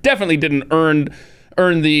he definitely didn't earn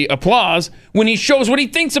the applause when he shows what he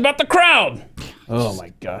thinks about the crowd. Oh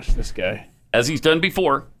my gosh, this guy. As he's done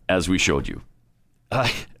before, as we showed you.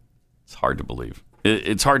 It's hard to believe.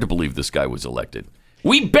 It's hard to believe this guy was elected.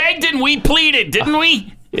 We begged and we pleaded, didn't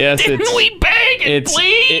we? Yes, didn't we beg and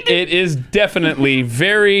plead? It is definitely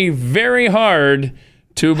very, very hard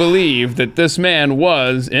to believe that this man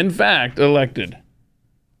was, in fact, elected.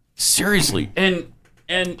 Seriously, and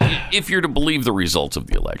if you're to believe the results of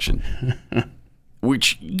the election,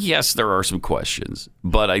 which yes, there are some questions,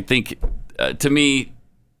 but I think to me,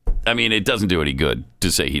 I mean, it doesn't do any good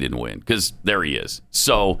to say he didn't win because there he is.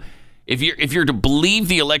 So if you're to believe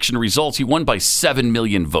the election results, he won by 7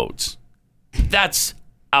 million votes. That's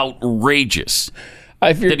outrageous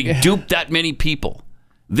that he duped that many people.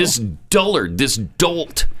 This dullard, this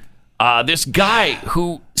dolt, this guy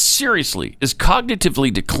who seriously is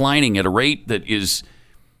cognitively declining at a rate that is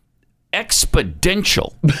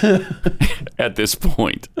exponential at this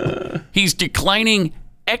point. He's declining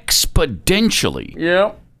exponentially.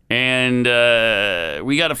 Yeah. And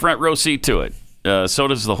we got a front row seat to it. So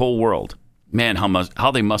does the whole world. Man,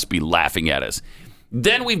 how they must be laughing at us.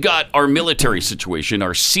 Then we've got our military situation,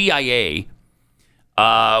 our CIA,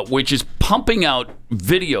 which is pumping out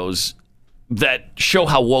videos that show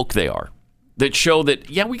how woke they are. That show that,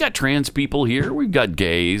 yeah, we got trans people here. We've got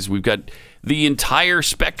gays. We've got the entire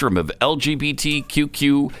spectrum of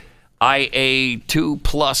LGBTQIA2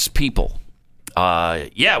 plus people.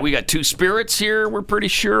 Yeah, we got two spirits here, we're pretty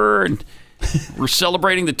sure. And we're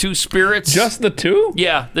celebrating the two spirits. Just the two?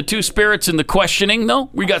 Yeah, the two spirits and the questioning, though.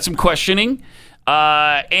 We got some questioning.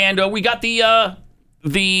 And we got the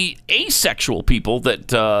asexual people that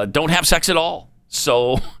don't have sex at all.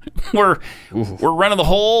 So we're running the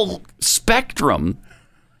whole spectrum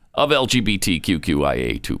of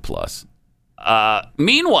LGBTQIA2+.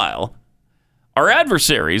 Meanwhile, our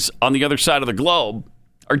adversaries on the other side of the globe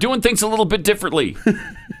are doing things a little bit differently.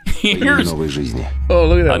 Here's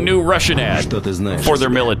a new Russian ad for their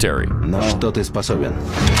military. Now, you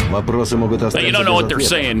don't know what they're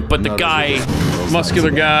saying, but the guy,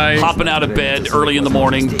 muscular guy, hopping out of bed early in the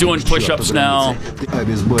morning, doing push-ups now,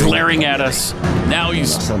 glaring at us. Now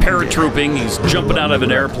he's paratrooping, he's jumping out of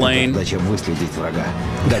an airplane,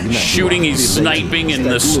 shooting, he's sniping in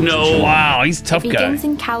the snow. Wow, he's a tough guy. Begins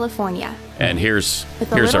in California. And here's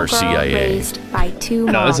our our CIA. Raised by two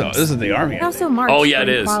moms. No, this is the Army. I also marched Oh, yeah, for it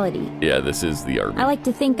is. equality. Yeah, this is the Army. I like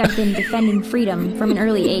to think I've been defending freedom from an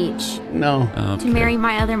early age. No. To marry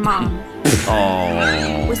my other mom.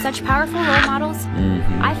 Oh. With such powerful role models,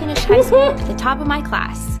 I finished high school at the top of my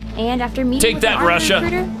class. And after meeting Take with that, an Army Russia.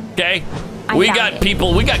 recruiter, Okay? I We found got it.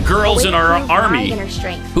 people, we got girls in our Prove my Army inner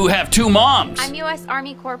strength. who have two moms. I'm U.S.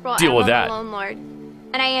 Army Corporal Deal with Emma that. Malone Lord,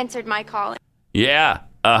 and I answered my calling. Yeah,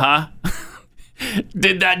 uh-huh.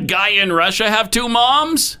 Did that guy in Russia have two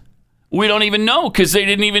moms? We don't even know because they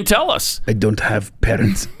didn't even tell us. I don't have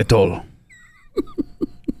parents at all.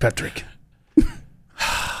 Patrick.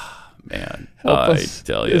 Man, Help I us.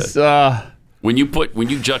 tell you. It's, when you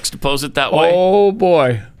juxtapose it that way, oh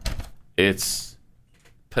boy, it's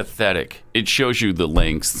pathetic. It shows you the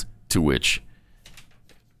lengths to which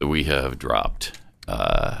we have dropped.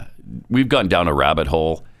 We've gone down a rabbit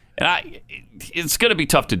hole, And it's going to be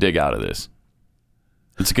tough to dig out of this.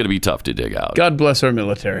 It's going to be tough to dig out. God bless our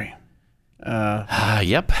military.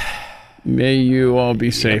 Yep. May you all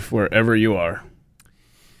be safe wherever you are.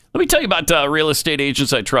 Let me tell you about Real Estate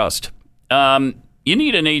Agents I Trust. You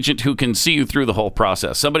need an agent who can see you through the whole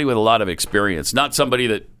process. Somebody with a lot of experience, not somebody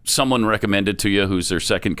that someone recommended to you who's their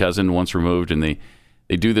second cousin once removed, and they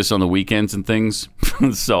do this on the weekends and things.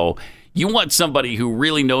 So you want somebody who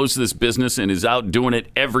really knows this business and is out doing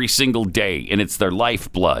it every single day, and it's their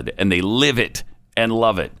lifeblood, and they live it and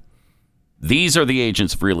love it. These are the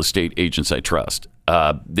agents of Real Estate Agents I Trust.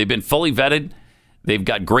 They've been fully vetted. They've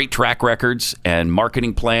got great track records and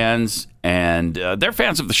marketing plans, and they're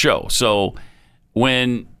fans of the show. So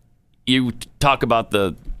when you talk about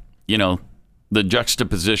the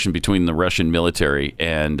juxtaposition between the Russian military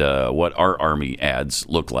and what our army ads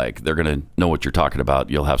look like, they're going to know what you're talking about.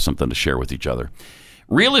 You'll have something to share with each other.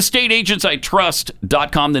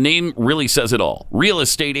 RealestateAgentsITrust.com. The name really says it all.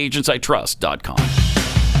 RealestateAgentsITrust.com.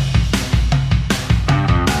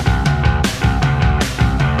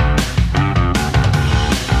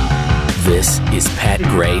 This is Pat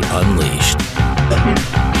Gray Unleashed.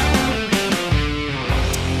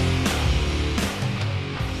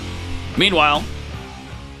 Meanwhile,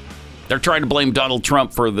 they're trying to blame Donald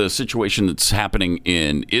Trump for the situation that's happening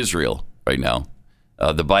in Israel right now.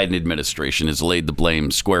 The Biden administration has laid the blame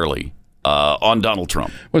squarely on Donald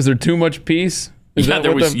Trump. Was there too much peace?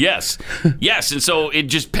 There was. Yes. And so it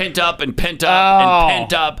just pent up and pent up and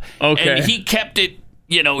pent up. Okay. And he kept it,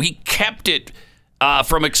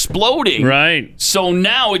 from exploding. Right. So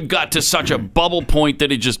now it got to such a bubble point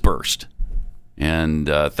that it just burst. And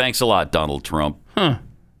thanks a lot, Donald Trump.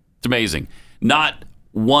 It's amazing. Not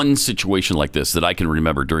one situation like this that I can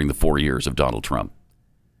remember during the 4 years of Donald Trump.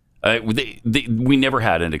 We never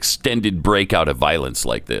had an extended breakout of violence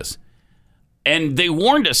like this. And they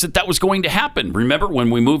warned us that was going to happen. Remember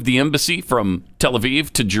when we moved the embassy from Tel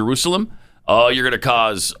Aviv to Jerusalem? Oh, you're going to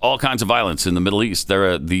cause all kinds of violence in the Middle East.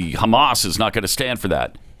 The Hamas is not going to stand for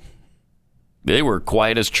that. They were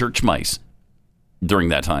quiet as church mice during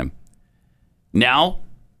that time. Now,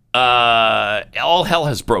 all hell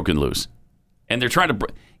has broken loose. And they're trying to,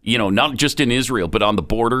 not just in Israel, but on the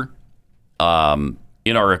border,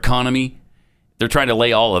 in our economy. They're trying to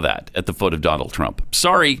lay all of that at the foot of Donald Trump.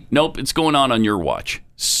 Sorry, nope, it's going on your watch.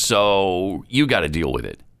 So you got to deal with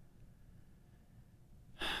it.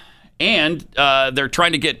 And they're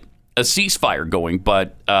trying to get a ceasefire going,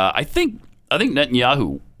 but I think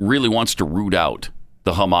Netanyahu really wants to root out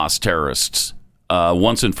the Hamas terrorists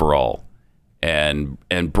once and for all, and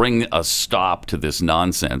bring a stop to this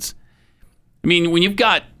nonsense. I mean, when you've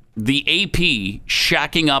got the AP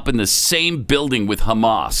shacking up in the same building with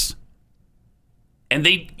Hamas, and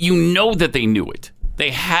that they knew it.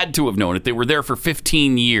 They had to have known it. They were there for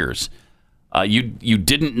 15 years. You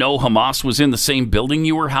didn't know Hamas was in the same building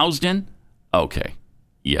you were housed in? Okay.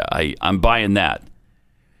 Yeah, I'm buying that.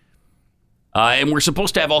 And we're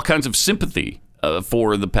supposed to have all kinds of sympathy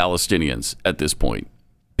for the Palestinians at this point,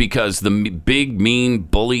 because the big, mean,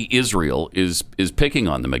 bully Israel is picking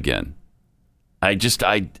on them again. I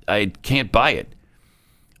can't buy it.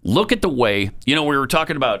 Look at the way, we were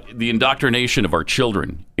talking about the indoctrination of our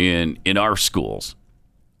children in our schools.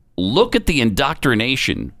 Look at the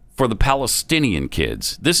indoctrination for the Palestinian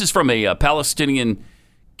kids. This is from a Palestinian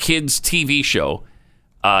kids TV show.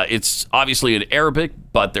 It's obviously in Arabic,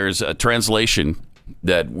 but there's a translation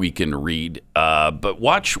that we can read. But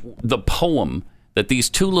watch the poem that these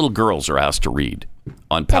two little girls are asked to read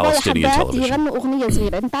on Palestinian television.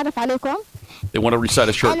 They want to recite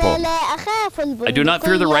a short poem. I do not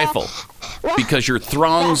fear the rifle, because your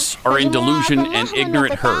throngs are in delusion and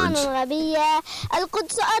ignorant herds.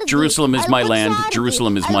 Jerusalem is my land,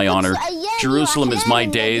 Jerusalem is my honor, Jerusalem is my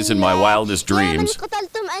days and my wildest dreams.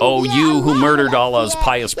 O you who murdered Allah's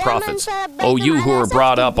pious prophets, O you who were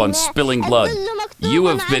brought up on spilling blood, you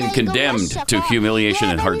have been condemned to humiliation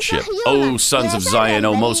and hardship. O sons of Zion,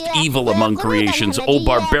 O most evil among creations, O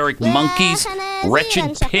barbaric monkeys,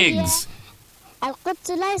 wretched pigs.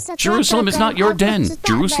 Jerusalem is not your den.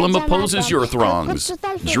 Jerusalem opposes your throngs.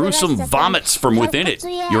 Jerusalem vomits from within it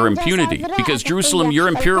your impunity, because Jerusalem, your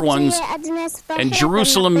impure ones, and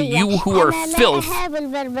Jerusalem, you who are filth.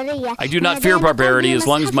 I do not fear barbarity as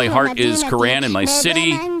long as my heart is Quran in my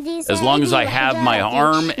city, as long as I have my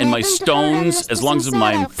arm and my stones, as long as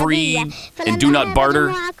I am free and do not barter.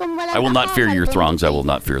 I will not fear your throngs. I will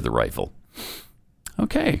not fear the rifle.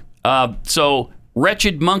 Okay. So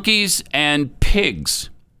wretched monkeys and pigs.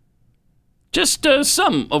 Just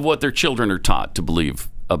some of what their children are taught to believe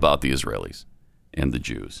about the Israelis and the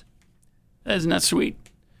Jews. Isn't that sweet?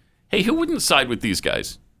 Hey, who wouldn't side with these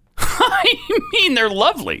guys? I mean, they're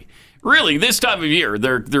lovely. Really, this time of year,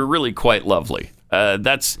 they're really quite lovely.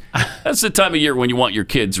 That's the time of year when you want your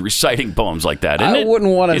kids reciting poems like that, isn't it? I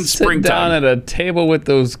wouldn't want to In sit springtime. down at a table with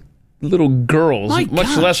those little girls,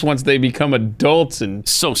 much less once they become adults. And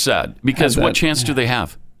so sad, because what chance do they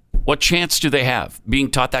have? What chance do they have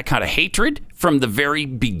being taught that kind of hatred from the very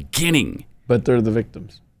beginning? But they're the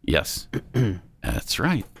victims. Yes, that's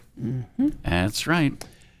right. Mm-hmm. That's right.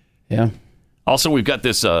 Yeah. Also, we've got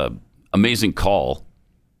this amazing call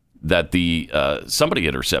that somebody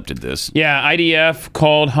intercepted this. Yeah, IDF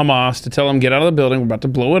called Hamas to tell them get out of the building. We're about to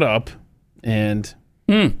blow it up, and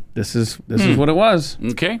this is what it was.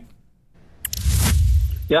 Okay.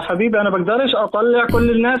 يا حبيبي أنا بقدرش أطلع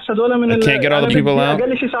كل الناس هذول من Can't get all the people out.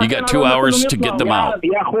 You got 2 hours to get them out.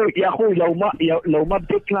 يا أخوي لو ما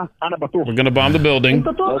بتطلع أنا بطوف. We're gonna bomb the building.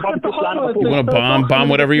 We're gonna bomb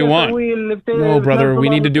whatever you want. No, brother, we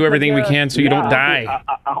need to do everything we can so you don't die.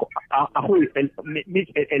 أخوي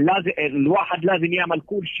الواحد لازم يعمل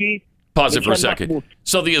كل شيء. Pause it for a second.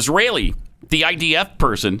 So the IDF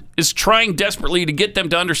person is trying desperately to get them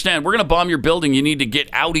to understand, we're going to bomb your building. You need to get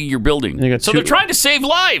out of your building. So they're trying to save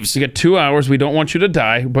lives. You got 2 hours. We don't want you to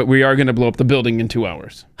die, but we are going to blow up the building in 2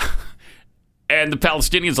 hours. And the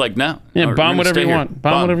Palestinians like, no. Yeah, bomb whatever you want.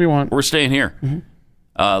 Bomb whatever you want. We're staying here. Mm-hmm.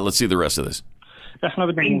 Let's see the rest of this.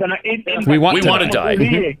 We want to die.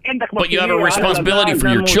 Mm-hmm. But you have a responsibility for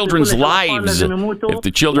your children's lives. If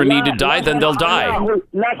the children need to die, then they'll die. Good.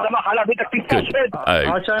 All right.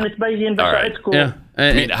 Yeah.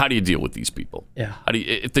 I mean, how do you deal with these people? Yeah.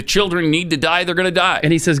 If the children need to die, they're going to die.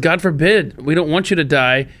 And he says, God forbid, we don't want you to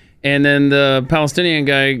die. And then the Palestinian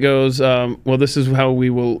guy goes, well, this is how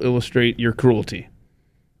we will illustrate your cruelty.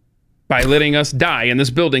 By letting us die in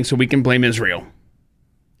this building so we can blame Israel.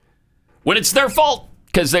 When it's their fault,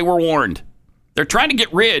 because they were warned. They're trying to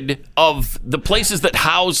get rid of the places that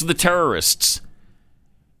house the terrorists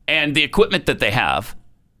and the equipment that they have,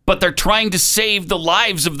 but they're trying to save the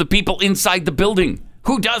lives of the people inside the building.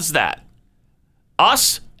 Who does that?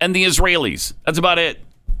 Us and the Israelis. That's about it.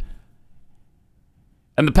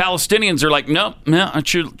 And the Palestinians are like, no, our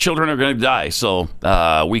children are going to die, so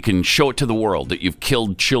we can show it to the world that you've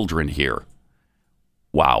killed children here.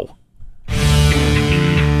 Wow.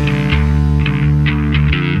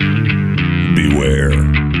 Beware,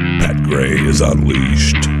 Pat Gray is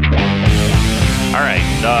unleashed. All right.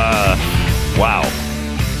 Wow.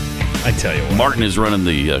 I tell you what. Martin is running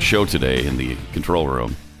the show today in the control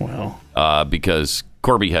room. Wow. Because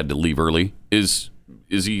Corby had to leave early. Is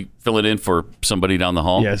he filling in for somebody down the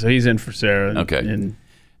hall? Yeah, so he's in for Sarah. Okay. And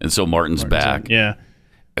so Martin's back. Yeah.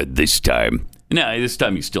 This time he's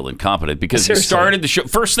still incompetent because he started the show.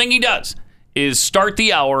 First thing he does is start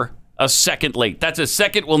the hour a second late. That's a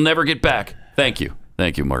second we'll never get back. Thank you,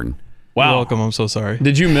 Martin. Wow. You're welcome. I'm so sorry.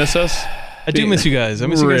 Did you miss us? I do miss you guys. I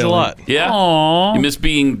miss you guys a lot. Yeah. Aww. You miss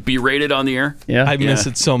being berated on the air? Yeah. I miss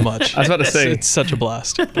it so much. I was about to say. It's such a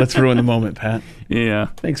blast. Let's ruin the moment, Pat. Yeah.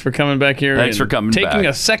 Thanks for coming back here. Thanks for coming back. Taking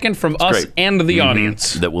a second from us great. and the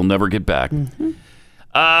audience. That we'll never get back. Mm-hmm.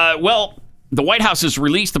 Well, the White House has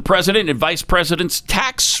released the president and vice president's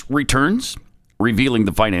tax returns, revealing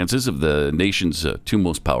the finances of the nation's two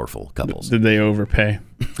most powerful couples. Did they overpay?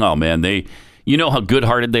 Oh, man. You know how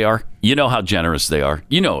good-hearted they are. You know how generous they are.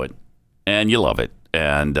 You know it. And you love it.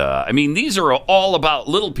 And, I mean, these are all about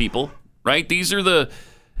little people, right? These are the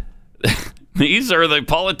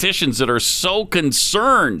politicians that are so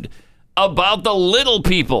concerned about the little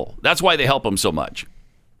people. That's why they help them so much.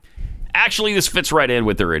 Actually, this fits right in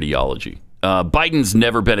with their ideology. Biden's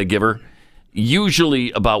never been a giver.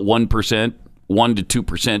 Usually about 1%, 1 to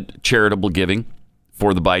 2% charitable giving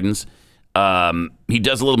for the Bidens. He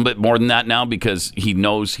does a little bit more than that now because he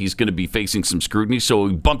knows he's going to be facing some scrutiny. So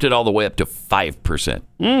he bumped it all the way up to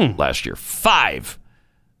 5% last year.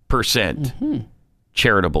 5%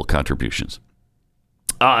 charitable contributions.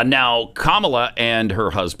 Now, Kamala and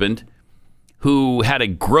her husband, who had a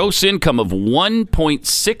gross income of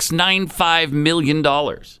 $1.695 million,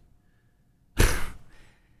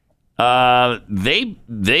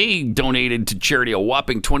 they donated to charity a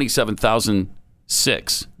whopping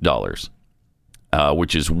 $27,006,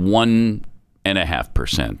 which is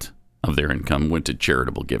 1.5% of their income went to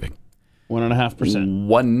charitable giving.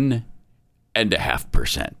 1.5%.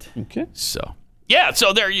 1.5%. Okay. So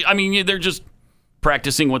they're just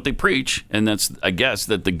practicing what they preach, and that's, I guess,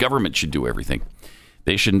 that the government should do everything.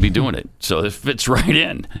 They shouldn't be doing it. So it fits right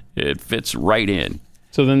in.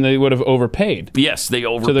 So then they would have overpaid. Yes, they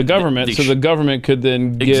overpaid. To the government, so the government could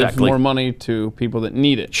then give more money to people that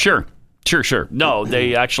need it. Sure. No,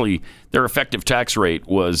 they actually, their effective tax rate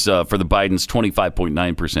was, for the Bidens,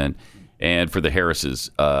 25.9%, And for the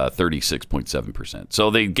Harris's, 36.7%.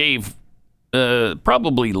 So they gave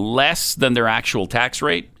probably less than their actual tax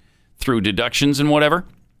rate through deductions and whatever.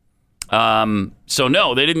 So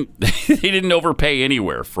no, they didn't. They didn't overpay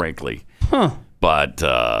anywhere, frankly. Huh. But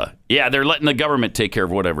yeah, they're letting the government take care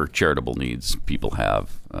of whatever charitable needs people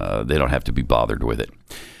have. They don't have to be bothered with it.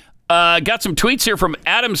 Got some tweets here from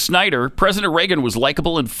Adam Snyder. President Reagan was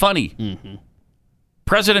likable and funny. Mm-hmm.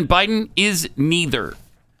 President Biden is neither.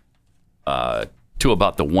 To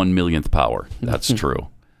about the 1 millionth power. That's true.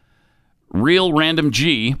 Real Random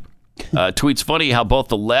G tweets funny how both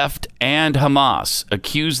the left and Hamas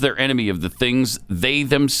accuse their enemy of the things they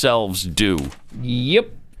themselves do. Yep.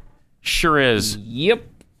 Sure is. Yep.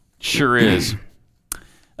 Sure is.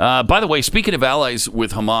 By the way, speaking of allies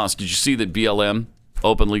with Hamas, did you see that BLM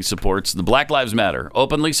openly supports the Black Lives Matter,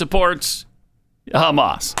 openly supports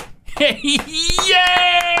Hamas? Yay!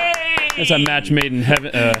 That's a match made in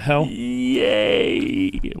heaven, hell.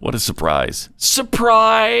 Yay! What a surprise.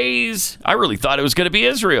 Surprise! I really thought it was going to be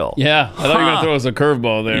Israel. Yeah, I thought you were going to throw us a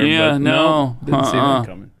curveball there. Yeah, but no. Didn't see that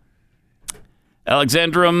coming.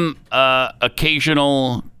 Alexandrum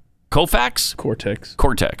occasional Kofax? Cortex.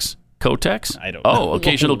 Kotex? I don't know. Oh,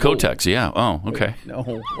 occasional Kotex. Yeah. Oh, okay.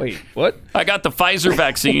 No, wait. What? I got the Pfizer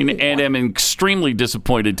vaccine and am extremely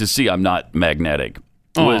disappointed to see I'm not magnetic.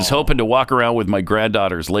 Was hoping to walk around with my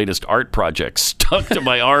granddaughter's latest art project stuck to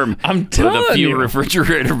my arm I'm with telling a few you,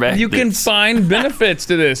 refrigerator magnets. You can find benefits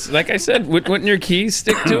to this. Like I said, wouldn't your keys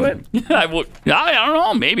stick to it? I don't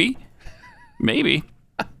know. Maybe.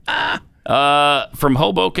 From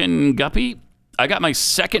Hoboken Guppy, I got my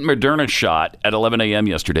second Moderna shot at 11 a.m.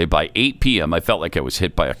 yesterday. By 8 p.m., I felt like I was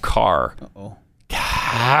hit by a car. Uh-oh.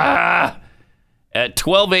 At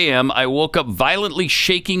 12 a.m., I woke up violently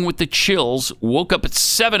shaking with the chills, woke up at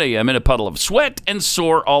 7 a.m. in a puddle of sweat and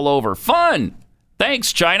sore all over. Fun!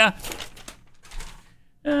 Thanks, China.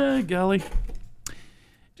 Golly.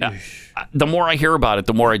 The more I hear about it,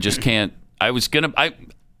 the more I just can't.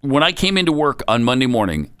 When I came into work on Monday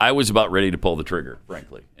morning, I was about ready to pull the trigger,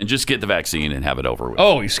 frankly, and just get the vaccine and have it over with.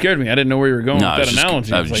 Oh, you scared me. I didn't know where you were going with that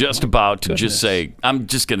analogy. I was just about to just say, I'm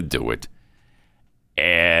just going to do it.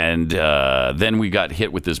 And then we got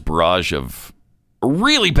hit with this barrage of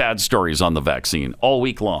really bad stories on the vaccine all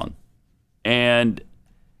week long. And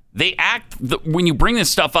they when you bring this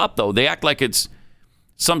stuff up, though, they act like it's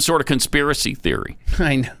some sort of conspiracy theory.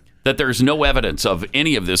 I know. That there's no evidence of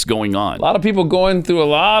any of this going on. A lot of people going through a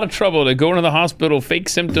lot of trouble to go into the hospital, fake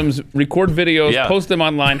symptoms, record videos, post them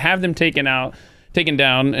online, have them taken down,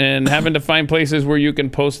 and having to find places where you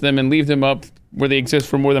can post them and leave them up where they exist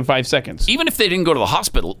for more than 5 seconds. Even if they didn't go to the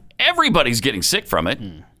hospital, everybody's getting sick from it.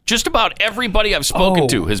 Just about everybody I've spoken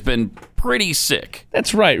to has been pretty sick.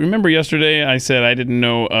 That's right. Remember yesterday I said I didn't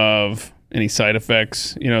know of any side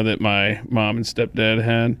effects, that my mom and stepdad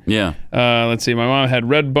had. Yeah. Let's see. My mom had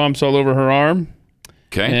red bumps all over her arm.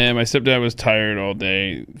 Okay. And my stepdad was tired all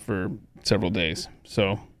day for several days.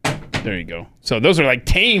 So there you go. So those are like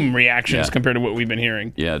tame reactions compared to what we've been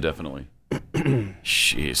hearing. Yeah, definitely.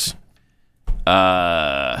 Jeez.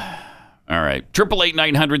 All right.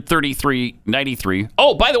 888-900-3393.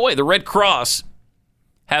 Oh, by the way, the Red Cross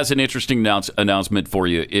has an interesting announcement for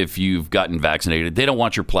you if you've gotten vaccinated. They don't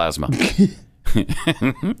want your plasma.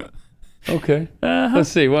 Okay. Let's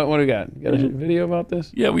see. What do we got? Got a video about this?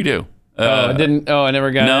 Yeah, we do. I didn't. Oh, I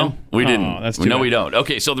never got it. No, we didn't. That's too bad. We don't.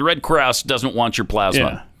 Okay, so the Red Cross doesn't want your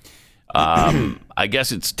plasma. Yeah. I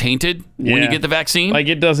guess it's tainted when you get the vaccine. Like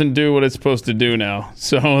it doesn't do what it's supposed to do now.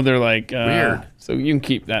 So they're like, weird. So you can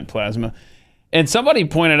keep that plasma. And somebody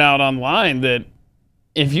pointed out online that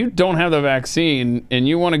if you don't have the vaccine and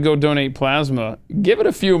you want to go donate plasma, give it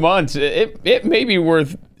a few months. It may be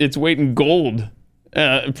worth its weight in gold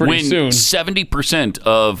pretty soon. 70%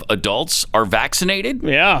 of adults are vaccinated?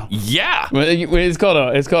 Yeah. Yeah. It's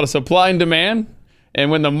called a supply and demand. And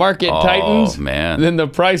when the market tightens, then the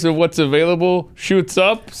price of what's available shoots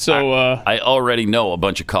up. So I already know a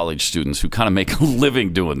bunch of college students who kind of make a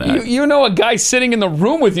living doing that. You know a guy sitting in the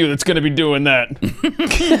room with you that's going to be doing that.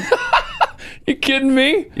 You kidding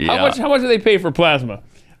me? Yeah. How much do they pay for plasma?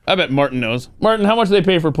 I bet Martin knows. Martin, how much do they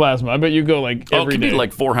pay for plasma? I bet you go every day. It could be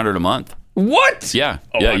like $400 a month. What? Yeah.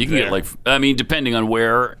 You can get depending on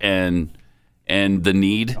where and the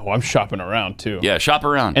need. Oh, I'm shopping around too. Yeah, shop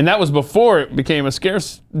around. And that was before it became a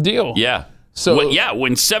scarce deal. Yeah. So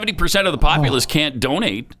when 70% of the populace can't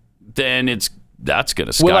donate, then that's going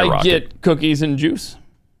to skyrocket. Will I get cookies and juice?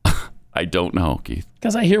 I don't know, Keith.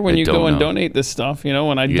 Because I hear when you go and donate this stuff,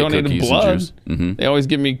 when I donated blood, they always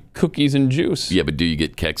give me cookies and juice. Yeah, but do you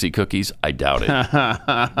get Kexi cookies? I doubt it.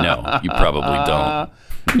 No, you probably don't.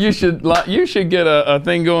 You should get a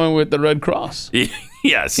thing going with the Red Cross.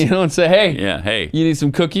 Yes. And say, hey. Yeah, hey. You need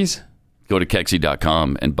some cookies? Go to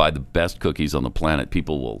Kexi.com and buy the best cookies on the planet.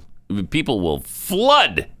 People will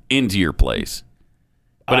flood into your place.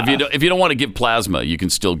 But if you don't want to give plasma, you can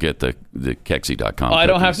still get the Kexi.com. I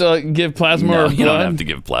don't have to give plasma or blood? You don't have to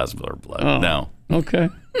give plasma or blood. Oh, no. Okay.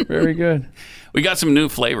 Very good. We got some new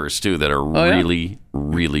flavors, too, that are really,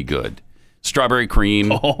 really good. Strawberry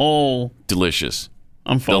cream. Oh. Delicious.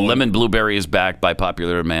 I'm following. The lemon blueberry is back by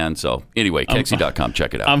popular demand. So anyway, Kexi.com,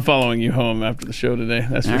 check it out. I'm following you home after the show today.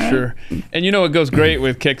 That's for sure. And you know what goes great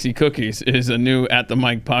with Kexi Cookies is a new At The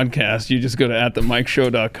Mike podcast. You just go to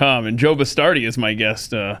atthemikeshow.com. And Joe Bastardi is my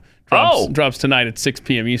guest. Drops tonight at 6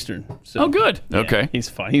 p.m. Eastern. So, good. Yeah, okay. He's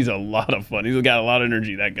fun. He's a lot of fun. He's got a lot of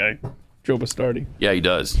energy, that guy. Joe Bastardi. Yeah, he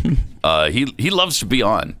does. He loves to be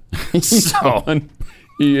on.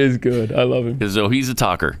 He is good. I love him. So he's a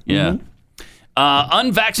talker. Yeah. Mm-hmm.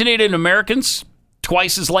 Unvaccinated Americans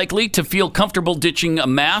twice as likely to feel comfortable ditching a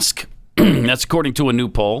mask. That's according to a new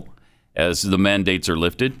poll as the mandates are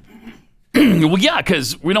lifted. Well, yeah,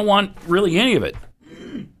 because we don't want really any of it.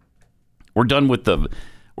 We're done with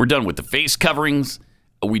the face coverings.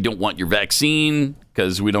 We don't want your vaccine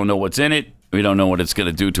because we don't know what's in it. We don't know what it's going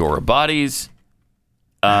to do to our bodies.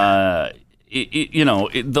 The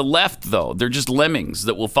left, though, they're just lemmings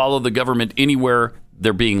that will follow the government anywhere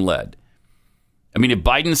they're being led. I mean, if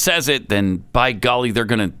Biden says it, then by golly, they're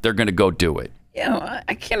gonna go do it.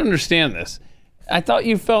 I can't understand this. I thought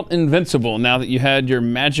you felt invincible now that you had your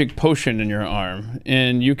magic potion in your arm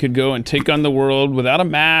and you could go and take on the world without a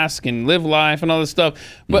mask and live life and all this stuff.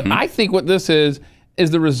 But I think what this is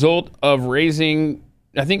the result of raising.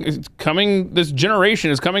 I think this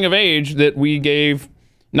generation is coming of age that we gave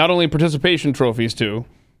not only participation trophies to,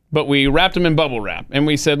 but we wrapped them in bubble wrap and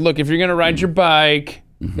we said, look, if you're gonna ride your bike.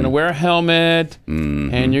 You're going to wear a helmet,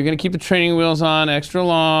 and you're going to keep the training wheels on extra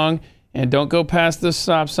long, and don't go past the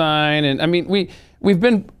stop sign. And I mean, we've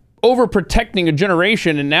been overprotecting a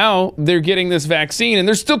generation, and now they're getting this vaccine, and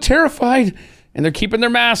they're still terrified, and they're keeping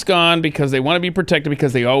their mask on because they want to be protected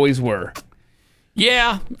because they always were.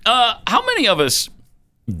 Yeah. How many of us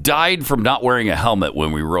died from not wearing a helmet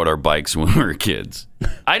when we rode our bikes when we were kids?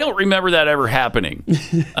 I don't remember that ever happening.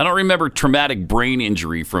 I don't remember traumatic brain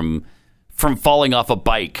injury from falling off a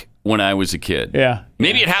bike when I was a kid. Yeah.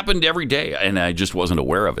 Maybe it happened every day and I just wasn't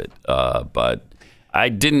aware of it. But I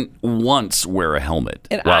didn't once wear a helmet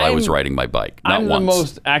while I was riding my bike. Not once. I'm the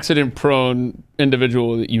most accident-prone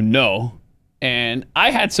individual that you know. And I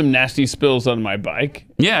had some nasty spills on my bike.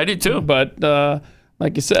 Yeah, I did too. But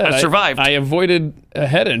like you said, I survived. I avoided a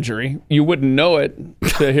head injury. You wouldn't know it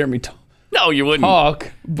to hear me talk. No, you wouldn't. But,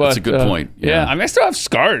 that's a good point. Yeah. I mean, I still have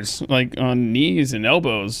scars like on knees and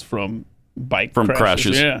elbows from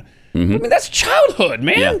crashes. Yeah. Mm-hmm. I mean, that's childhood,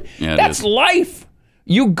 man. Yeah, that's life.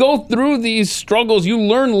 You go through these struggles, you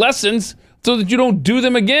learn lessons so that you don't do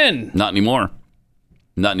them again. Not anymore.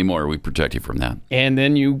 We protect you from that. And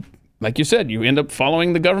then you, like you said, you end up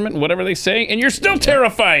following the government, whatever they say, and you're still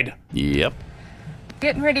terrified. Yep.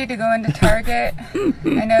 Getting ready to go into Target.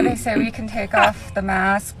 I know they say we can take off the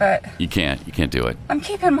mask, but you can't do it. I'm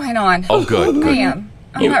keeping mine on. Oh, good. I am.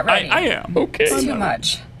 I'm not ready. I am. Okay. It's too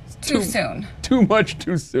much. Too soon. Too much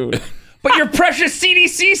too soon. But your precious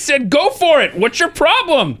CDC said go for it. What's your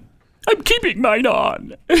problem? I'm keeping mine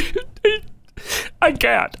on. I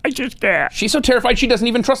can't. I just can't. She's so terrified she doesn't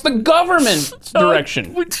even trust the government's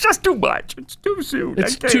direction. It's just too much. It's too soon.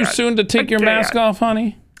 It's too soon to take your mask off,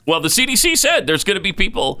 honey. Well, the CDC said there's going to be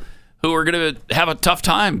people who are going to have a tough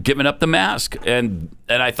time giving up the mask. And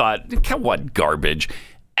I thought, what garbage.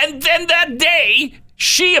 And then that day,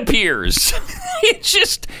 she appears.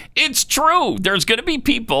 It's true. There's going to be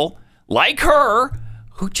people like her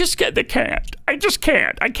who just can't. I just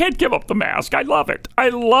can't. I can't give up the mask. I love it. I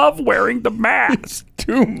love wearing the mask.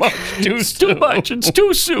 Too much. It's too much. It's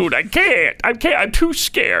too soon. I can't. I'm too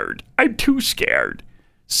scared.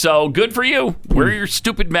 So good for you. Wear your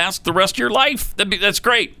stupid mask the rest of your life. That's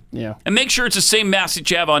great. Yeah. And make sure it's the same mask that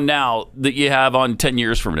you have on now that you have on 10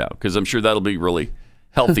 years from now, because I'm sure that'll be really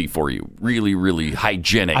healthy for you. Really, really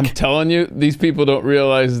hygienic. I'm telling you, these people don't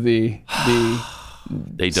realize the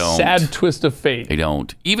they don't. Sad twist of fate. They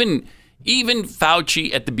don't. Even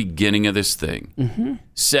Fauci at the beginning of this thing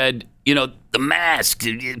said, the mask,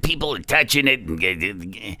 people are touching it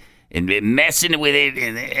and messing with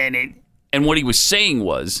it, and what he was saying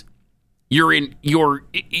was, you're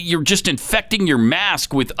just infecting your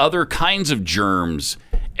mask with other kinds of germs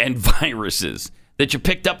and viruses that you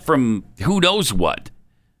picked up from who knows what,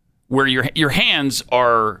 where your hands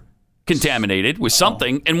are contaminated with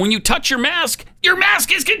something, and when you touch your mask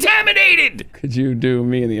is contaminated. Could you do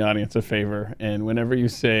me and the audience a favor? And whenever you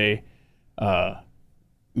say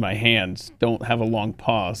my hands, don't have a long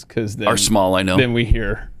pause, because then... Are small, I know. Then we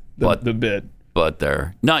hear the bit. But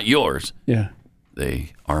they're not yours. Yeah.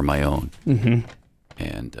 They are my own. Mm-hmm.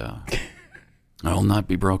 And I will not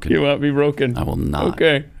be broken. You won't be broken. I will not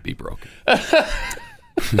be broken.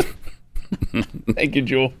 Thank you,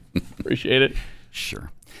 Jewel. Appreciate it.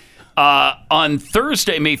 Sure. On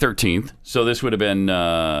Thursday, May 13th, so this would have been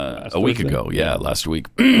a week ago. Yeah, last week.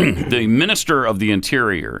 The Minister of the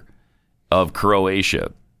Interior of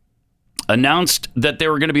Croatia announced that they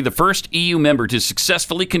were going to be the first EU member to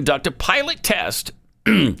successfully conduct a pilot test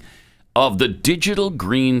of the digital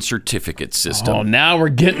green certificate system. Oh, now we're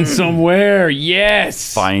getting somewhere.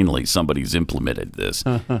 Yes. Finally, somebody's implemented this.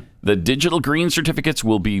 The digital green certificates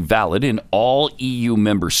will be valid in all EU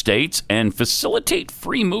member states and facilitate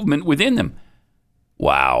free movement within them.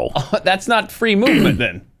 Wow. That's not free movement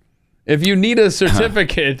then. If you need a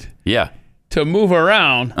certificate to move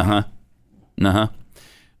around.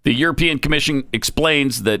 The European Commission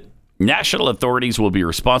explains that national authorities will be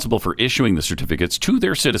responsible for issuing the certificates to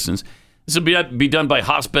their citizens. This will be done by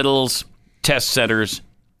hospitals, test centers,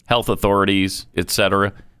 health authorities,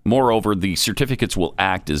 etc. Moreover, the certificates will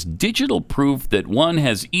act as digital proof that one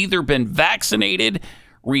has either been vaccinated,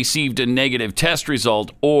 received a negative test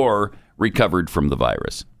result, or recovered from the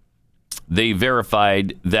virus. They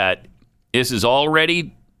verified that this is all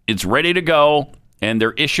ready, it's ready to go, and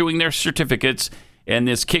they're issuing their certificates, and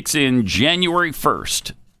this kicks in January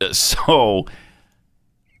 1st. So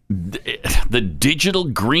the digital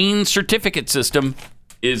green certificate system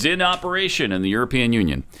is in operation in the European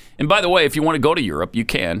Union. And by the way, if you want to go to Europe, you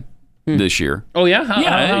can this year. Oh, yeah?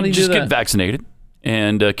 How do you just do that? get vaccinated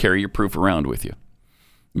and carry your proof around with you.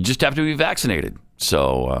 You just have to be vaccinated.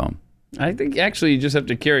 So I think actually you just have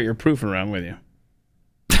to carry your proof around with you.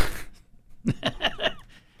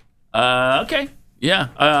 Okay.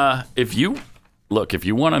 Yeah. If you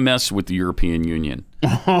want to mess with the European Union.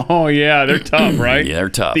 Oh, yeah. They're tough, right? Yeah, they're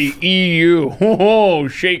tough. The EU. Oh,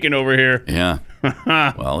 shaking over here. Yeah.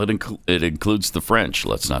 Well, it includes the French,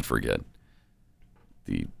 let's not forget.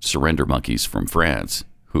 The surrender monkeys from France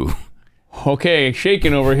who... Okay,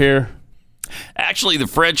 shaking over here. Actually, the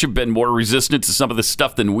French have been more resistant to some of this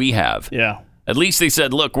stuff than we have. Yeah. At least they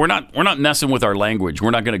said, look, we're not messing with our language. We're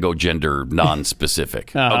not going to go gender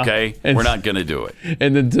non-specific, okay? We're not going to do it.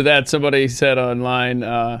 And then to that, somebody said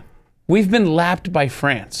online, we've been lapped by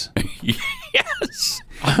France. Yes.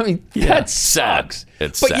 I mean, that sucks.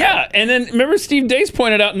 It's but sad. Yeah, and then remember Steve Dace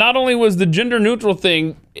pointed out, not only was the gender neutral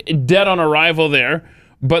thing dead on arrival there,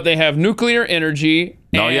 but they have nuclear energy.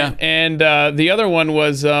 And the other one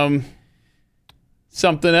was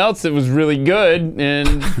something else that was really good,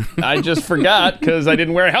 and I just forgot because I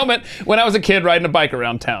didn't wear a helmet when I was a kid riding a bike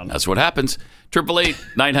around town. That's what happens.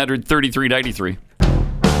 888-900-3393.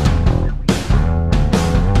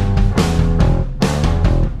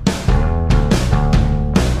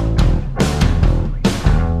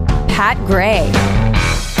 Pat Gray.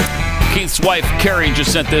 Keith's wife, Carrie,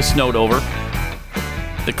 just sent this note over.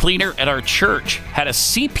 The cleaner at our church had a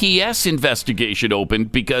CPS investigation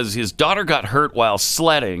opened because his daughter got hurt while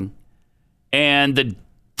sledding, and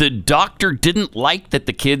the doctor didn't like that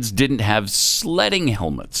the kids didn't have sledding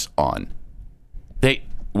helmets on. Wait,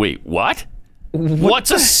 what?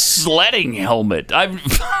 What's a sledding helmet? I've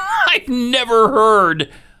never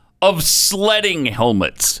heard of sledding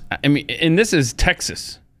helmets. I mean, and this is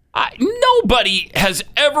Texas. Nobody has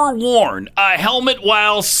ever worn a helmet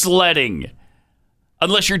while sledding.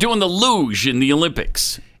 Unless you're doing the luge in the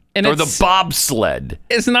Olympics or the bobsled.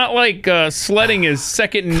 It's not like sledding is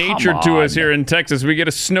second nature to us here in Texas. We get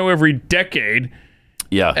a snow every decade.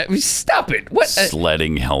 Yeah. Stop it. What?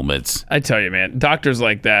 Sledding helmets. I tell you, man, doctors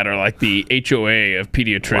like that are like the HOA of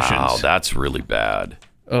pediatricians. Wow, that's really bad.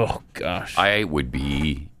 Oh, gosh. I would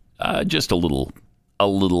be just a little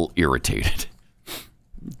irritated.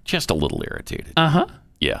 Just a little irritated. Uh-huh.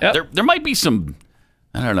 Yeah. Yep. There might be some,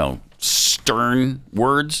 I don't know, stern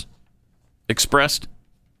words expressed.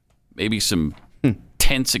 Maybe some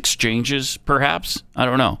tense exchanges, perhaps. I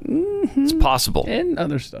don't know. Mm-hmm. It's possible. And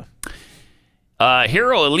other stuff.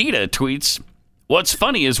 Hero Alita tweets, what's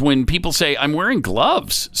funny is when people say I'm wearing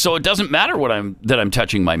gloves, so it doesn't matter that I'm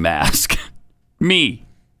touching my mask. Me.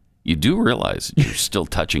 You do realize you're still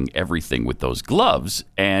touching everything with those gloves,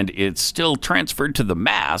 and it's still transferred to the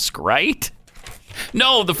mask, right?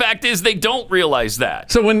 No, the fact is they don't realize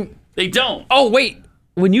that. So when... They don't. Oh, wait.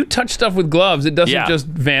 When you touch stuff with gloves, it doesn't just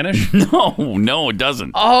vanish? No, it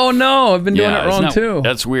doesn't. Oh, no. I've been doing it wrong, too.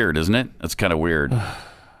 That's weird, isn't it? That's kind of weird.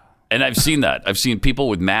 and I've seen that. I've seen people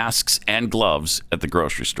with masks and gloves at the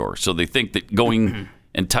grocery store. So they think that going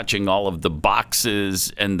and touching all of the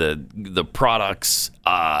boxes and the products,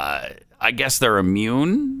 I guess they're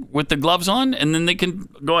immune with the gloves on, and then they can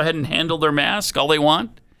go ahead and handle their mask all they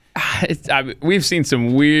want. We've seen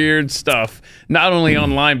some weird stuff, not only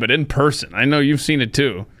online, but in person. I know you've seen it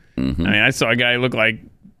too. Mm-hmm. I mean, I saw a guy look like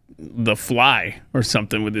the Fly or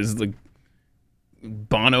something with his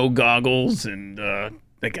Bono goggles and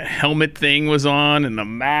like a helmet thing was on and the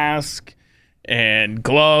mask and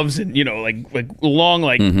gloves and like long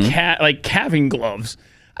calving gloves.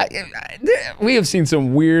 We have seen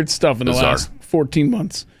some weird stuff in the last 14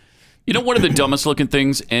 months. One of the dumbest looking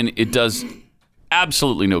things, and it does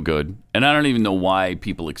absolutely no good, and I don't even know why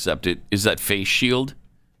people accept it, is that face shield.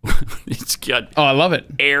 It's got I love it.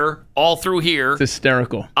 Air all through here. It's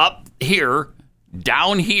hysterical. Up here,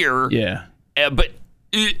 down here. Yeah. But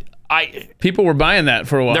people were buying that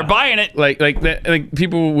for a while. They're buying it. Like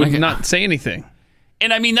people would not say anything.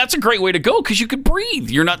 And I mean, that's a great way to go because you could breathe.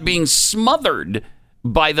 You're not being smothered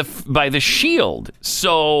by the shield.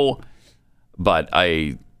 So, but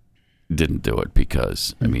I didn't do it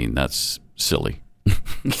because, I mean, that's silly.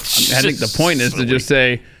 I think the point is to just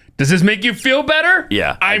say, does this make you feel better?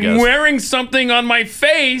 Yeah. I'm wearing something on my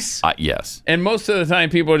face. Yes. And most of the time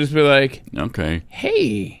people will just be like, okay.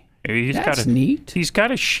 Hey, that's neat. He's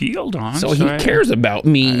got a shield on. So he cares about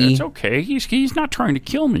me. It's okay. He's not trying to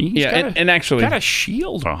kill me. He's and actually, got a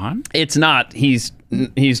shield on. It's not. He's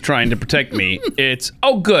trying to protect me. It's,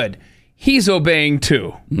 good. He's obeying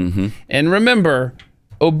too. Mm-hmm. And remember,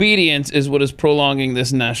 obedience is what is prolonging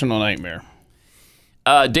this national nightmare.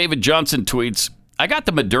 David Johnson tweets, I got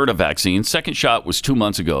the Moderna vaccine. Second shot was 2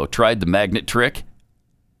 months ago. Tried the magnet trick.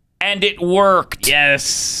 And it worked.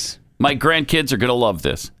 Yes. My grandkids are going to love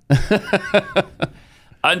this.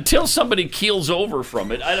 Until somebody keels over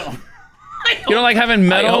from it, I don't. You don't like having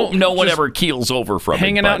metal? I hope no one ever keels over from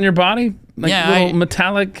hanging out in your body? Like little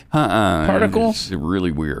metallic particles? It's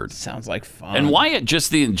really weird. Sounds like fun. And why at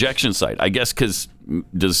just the injection site? I guess because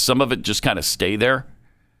does some of it just kind of stay there?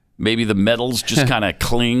 Maybe the metals just kind of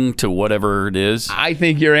cling to whatever it is? I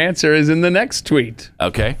think your answer is in the next tweet.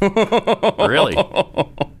 Okay. Really?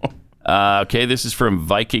 Okay, this is from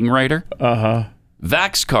Viking Writer. Uh-huh.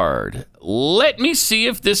 Vax card. Let me see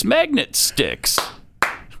if this magnet sticks.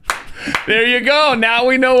 There you go. Now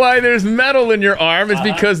we know why there's metal in your arm. It's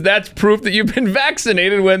because that's proof that you've been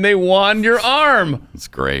vaccinated when they wand your arm. That's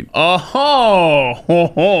great.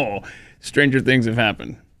 Oh. Stranger things have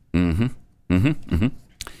happened. Mm-hmm. Mm-hmm.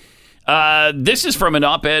 Mm-hmm. This is from an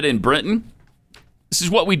op-ed in Britain. This is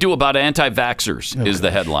what we do about anti-vaxxers, is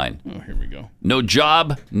the headline. Oh, here we go. No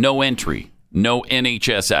job, no entry, no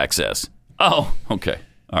NHS access. Oh, okay.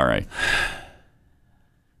 All right.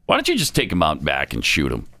 Why don't you just take them out back and shoot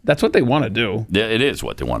them? That's what they want to do. It is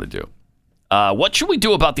what they want to do. What should we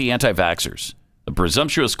do about the anti-vaxxers? A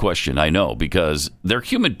presumptuous question, I know, because they're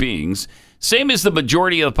human beings, same as the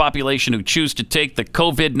majority of the population who choose to take the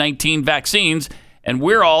COVID-19 vaccines, and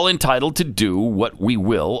we're all entitled to do what we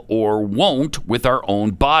will or won't with our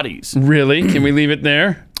own bodies. Really? Can we leave it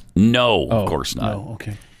there? No, of course not. No,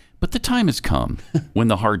 okay. But the time has come when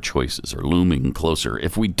the hard choices are looming closer.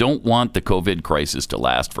 If we don't want the COVID crisis to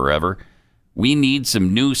last forever, we need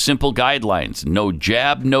some new simple guidelines. No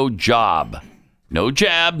jab, no job. No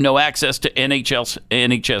jab, no access to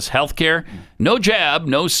NHS health care. No jab,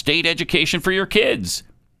 no state education for your kids.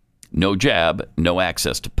 No jab, no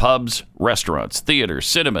access to pubs, restaurants, theaters,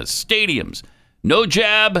 cinemas, stadiums. No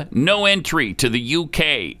jab, no entry to the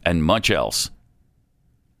UK, and much else.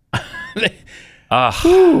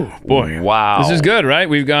 Boy, wow. This is good, right?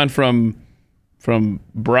 We've gone from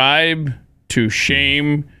bribe to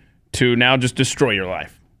shame to now just destroy your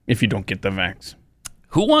life if you don't get the vax.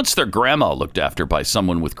 Who wants their grandma looked after by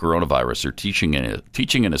someone with coronavirus or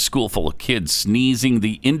teaching in a school full of kids sneezing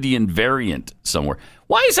the Indian variant somewhere?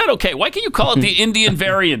 Why is that okay? Why can't you call it the Indian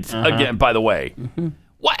variant again, by the way? Mm-hmm.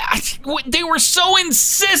 Why they were so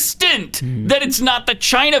insistent that it's not the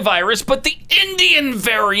China virus, but the Indian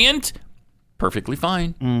variant. Perfectly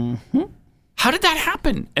fine. Mm-hmm. How did that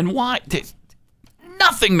happen? And why?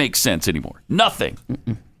 Nothing makes sense anymore. Nothing.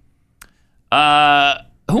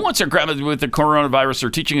 Who wants their grandma with the coronavirus or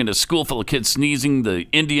teaching in a school full of kids sneezing the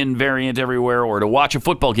Indian variant everywhere, or to watch a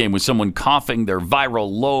football game with someone coughing their viral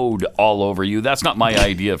load all over you? That's not my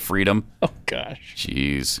idea of freedom. Oh, gosh.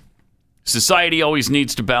 Jeez. Society always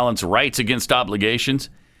needs to balance rights against obligations.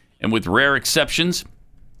 And with rare exceptions,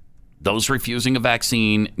 those refusing a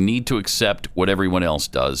vaccine need to accept what everyone else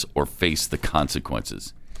does or face the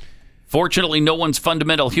consequences. Fortunately, no one's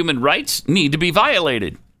fundamental human rights need to be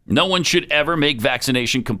violated. No one should ever make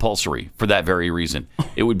vaccination compulsory for that very reason.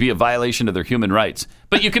 It would be a violation of their human rights.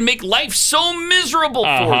 But you can make life so miserable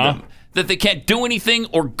for them that they can't do anything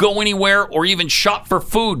or go anywhere or even shop for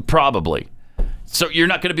food, probably. So you're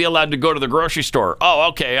not going to be allowed to go to the grocery store. Oh,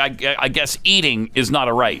 okay, I guess eating is not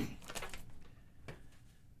a right.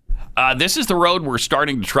 This is the road we're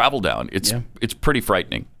starting to travel down. It's pretty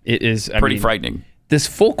frightening. It is pretty frightening. This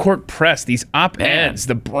full court press, these op-eds,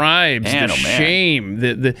 the bribes, the shame,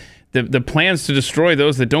 the plans to destroy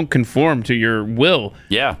those that don't conform to your will.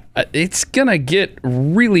 Yeah. It's going to get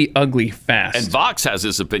really ugly fast. And Vox has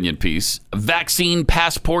this opinion piece. Vaccine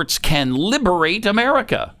passports can liberate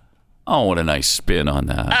America. Oh, what a nice spin on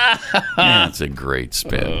that. That's a great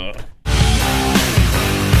spin.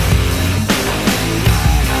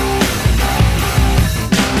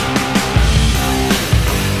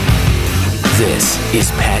 This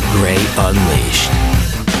is Pat Gray Unleashed.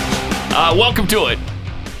 Welcome to it.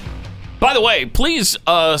 By the way, please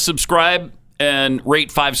subscribe and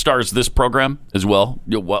rate 5 stars this program as well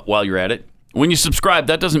while you're at it. When you subscribe,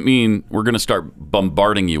 that doesn't mean we're going to start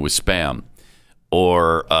bombarding you with spam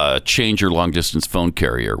or change your long-distance phone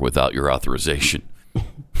carrier without your authorization,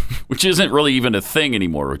 which isn't really even a thing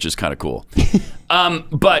anymore, which is kind of cool.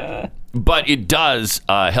 But it does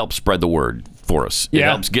help spread the word for us. It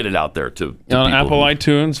helps get it out there to on people Apple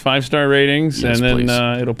iTunes, 5-star ratings, Yes, and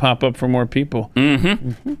then it'll pop up for more people.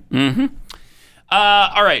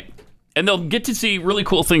 All right. And they'll get to see really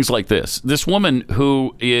cool things like this. This woman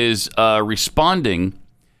who is responding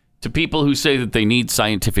to people who say that they need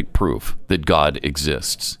scientific proof that God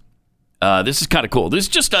exists. This is kind of cool. This is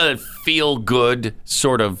just a feel-good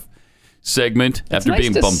sort of segment after nice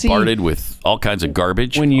being to bombarded with all kinds of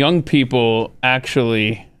garbage. When young people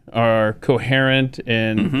actually are coherent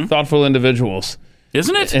and thoughtful individuals.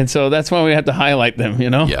 Isn't it? And so that's why we have to highlight them, you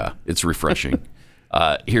know? Yeah, it's refreshing.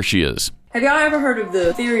 Here she is. Have y'all ever heard of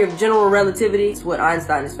the theory of general relativity? It's what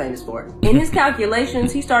Einstein is famous for. In his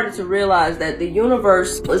calculations, he started to realize that the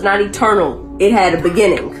universe was not eternal. It had a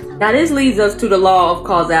beginning. Now this leads us to the law of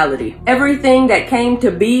causality. Everything that came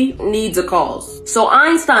to be needs a cause. So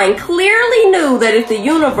Einstein clearly knew that if the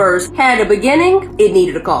universe had a beginning, it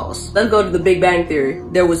needed a cause. Let's go to the Big Bang Theory.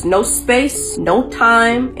 There was no space, no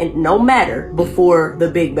time, and no matter before the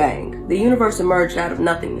Big Bang. The universe emerged out of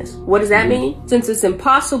nothingness. What does that mean? Since it's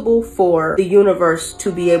impossible for the universe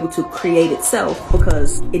to be able to create itself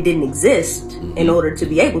because it didn't exist in order to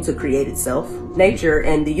be able to create itself, nature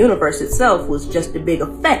and the universe itself was just a big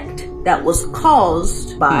effect that was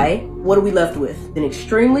caused by, what are we left with? An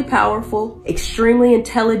extremely powerful, extremely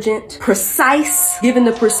intelligent, precise, given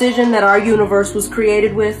the precision that our universe was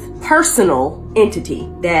created with, personal entity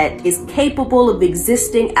that is capable of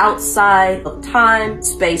existing outside of time,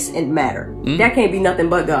 space, and matter. That can't be nothing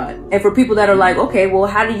but God. And for people that are like, okay, well,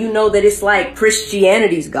 how do you know that it's like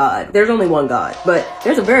Christianity's God? There's only one God. But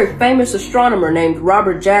there's a very famous astronomer named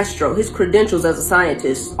Robert Jastrow. His credentials as a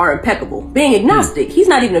scientist are impeccable. Being agnostic, he's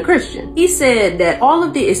not even a Christian. He said that all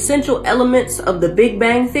of the essential elements of the Big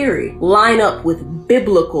Bang Theory line up with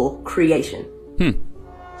biblical creation.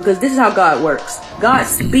 Because this is how God works. God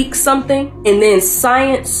speaks something and then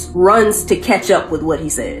science runs to catch up with what he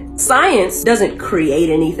said. Science doesn't create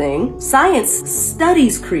anything. Science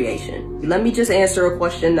studies creation. Let me just answer a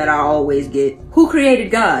question that I always get. Who created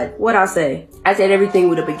God? What'd I say? I said everything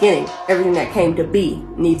with a beginning. Everything that came to be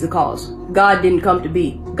needs a cause. God didn't come to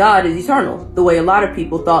be. God is eternal, the way a lot of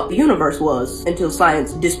people thought the universe was until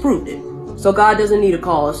science disproved it. So God doesn't need a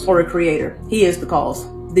cause or a creator. He is the cause.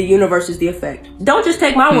 The universe is the effect. Don't just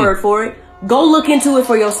take my word for it. Go look into it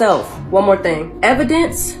for yourself. One more thing.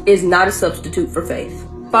 Evidence is not a substitute for faith.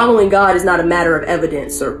 Following God is not a matter of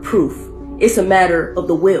evidence or proof. It's a matter of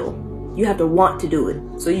the will. You have to want to do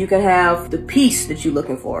it so you can have the peace that you're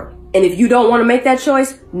looking for. And if you don't want to make that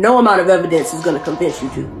choice, no amount of evidence is going to convince you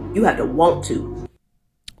to. You have to want to.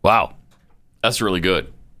 Wow. That's really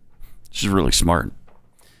good. She's really smart.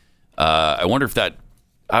 I wonder if that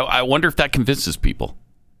convinces people.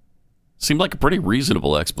 Seemed like a pretty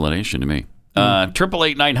reasonable explanation to me.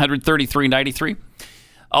 888-900-3393.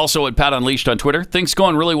 Also at Pat Unleashed on Twitter. Things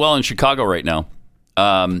going really well in Chicago right now.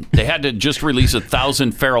 They had to just release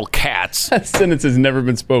 1,000 feral cats. That sentence has never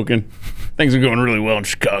been spoken. Things are going really well in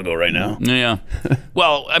Chicago right now. Yeah.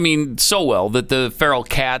 Well, I mean, so well that the feral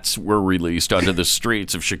cats were released onto the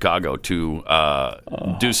streets of Chicago to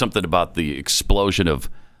do something about the explosion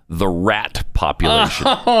of the rat population.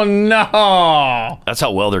 Oh, no. That's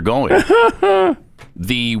how well they're going.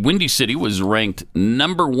 The Windy City was ranked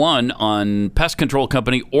number 1 on pest control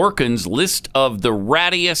company Orkin's list of the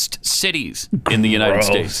rattiest cities in the United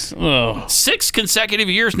States. Ugh. 6 consecutive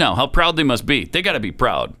years now. How proud they must be. They got to be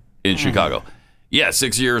proud in Chicago. Yeah,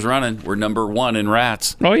 6 years running. We're number 1 in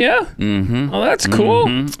rats. Oh, yeah? Mm-hmm. Oh, that's cool.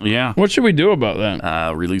 Mm-hmm. Yeah. What should we do about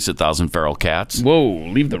that? Release 1,000 feral cats. Whoa,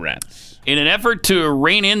 leave the rats. In an effort to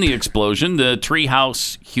rein in the explosion, the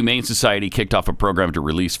Treehouse Humane Society kicked off a program to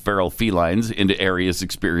release feral felines into areas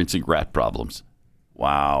experiencing rat problems.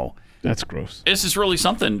 Wow. That's gross. This is really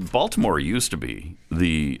something. Baltimore used to be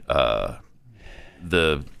the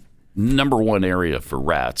number 1 area for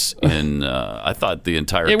rats in I thought the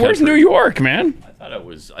entire country. Where's New York, man?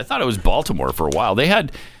 I thought it was Baltimore for a while. They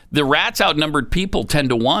had the rats outnumbered people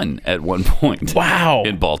 10-1 at one point. Wow.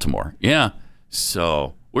 In Baltimore. Yeah.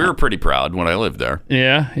 So we were pretty proud when I lived there.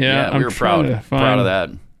 Yeah. We were proud of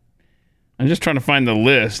that. I'm just trying to find the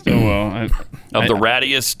list. Oh well, of the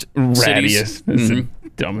rattiest cities. That's the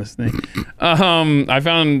dumbest thing. I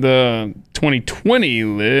found the 2020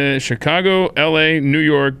 list: Chicago, L.A., New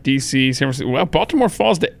York, D.C., San Francisco. Well, Baltimore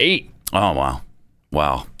falls to 8. Oh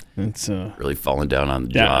wow. It's really falling down on the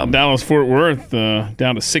job. Dallas Fort Worth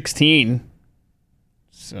down to 16.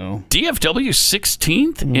 So DFW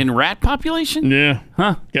 16th in rat population? Yeah.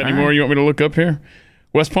 Huh. Got any more you want me to look up here?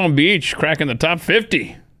 West Palm Beach cracking the top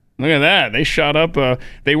 50. Look at that. They shot up.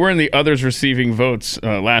 They were in the others receiving votes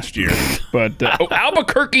last year. But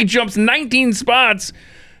Albuquerque jumps 19 spots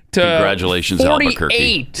to Congratulations, 48.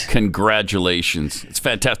 Albuquerque. Congratulations. It's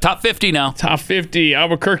fantastic. Top 50 now. Top 50,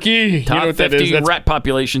 Albuquerque. Top you know what 50 that is? rat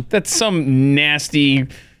population. That's some nasty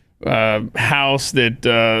house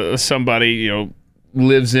that somebody,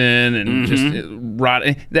 lives in and just rot.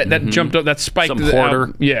 That jumped up. That spiked. Some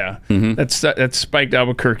hoarder. That spiked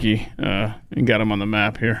Albuquerque and got him on the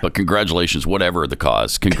map here. But congratulations, whatever the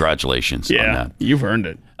cause. Congratulations on that. You've earned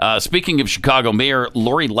it. Speaking of Chicago, Mayor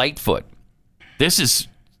Lori Lightfoot. This is...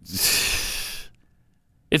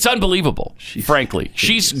 It's unbelievable, frankly.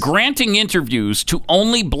 She's granting interviews to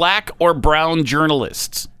only black or brown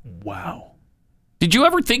journalists. Wow. Did you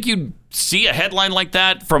ever think you'd see a headline like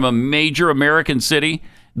that from a major American city?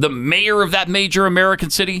 The mayor of that major American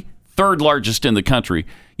city, 3rd largest in the country.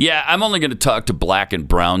 Yeah, I'm only going to talk to black and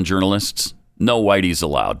brown journalists. No whiteys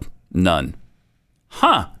allowed. None.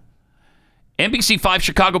 Huh. NBC5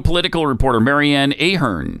 Chicago political reporter Marianne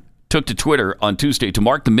Ahern took to Twitter on Tuesday to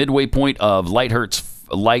mark the midway point of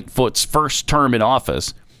Lightfoot's first term in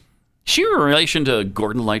office. Is she in relation to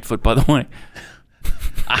Gordon Lightfoot, by the way?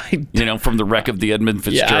 From the wreck of the Edmund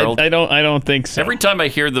Fitzgerald. Yeah, I don't think so. Every time I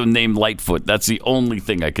hear the name Lightfoot, that's the only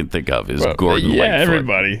thing I can think of is Gordon Lightfoot. Yeah,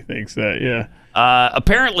 everybody thinks that. Yeah.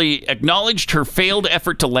 Apparently acknowledged her failed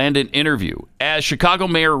effort to land an interview. As Chicago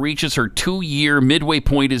mayor reaches her 2-year midway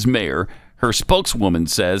point as mayor, her spokeswoman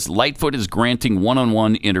says Lightfoot is granting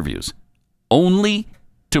one-on-one interviews only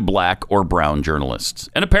to black or brown journalists.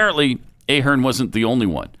 And apparently Ahern wasn't the only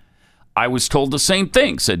one. I was told the same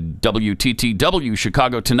thing, said WTTW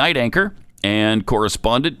Chicago Tonight anchor and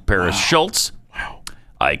correspondent Paris Schultz. Wow.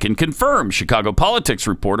 I can confirm, Chicago politics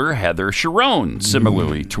reporter Heather Sharon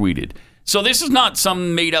similarly tweeted. So this is not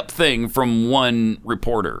some made-up thing from one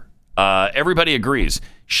reporter. Everybody agrees.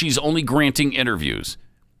 She's only granting interviews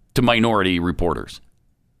to minority reporters.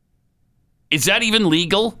 Is that even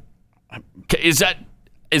legal? Is that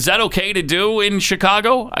okay to do in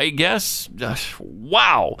Chicago? I guess.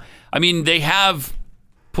 Wow. I mean, they have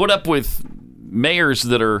put up with mayors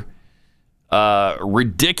that are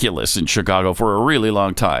ridiculous in Chicago for a really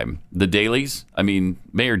long time. The Daleys. I mean,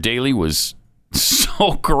 Mayor Daley was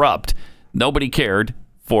so corrupt. Nobody cared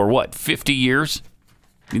for 50 years?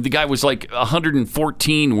 I mean, the guy was like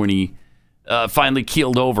 114 when he finally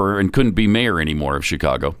keeled over and couldn't be mayor anymore of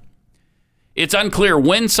Chicago. It's unclear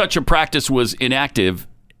when such a practice was enacted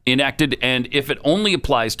and if it only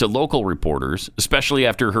applies to local reporters, especially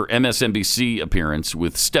after her MSNBC appearance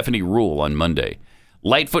with Stephanie Ruhle on Monday.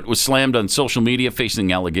 Lightfoot was slammed on social media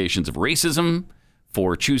facing allegations of racism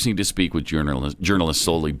for choosing to speak with journalists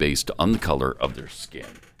solely based on the color of their skin.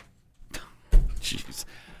 Jeez.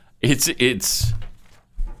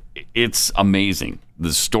 It's amazing,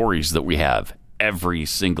 the stories that we have every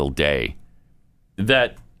single day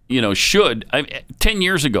that, 10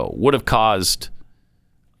 years ago would have caused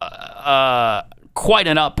quite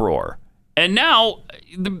an uproar. And now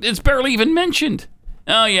it's barely even mentioned.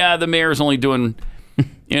 Oh, yeah, the mayor's only doing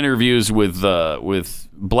interviews with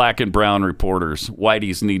black and brown reporters.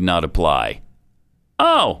 Whiteys need not apply. Oh,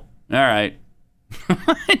 all right.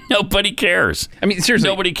 Nobody cares. I mean, seriously.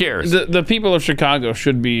 Nobody cares. The people of Chicago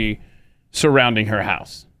should be surrounding her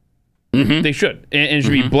house. They should. And it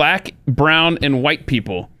should be black, brown, and white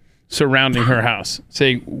people surrounding her house.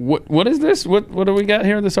 Say, what is this? What do we got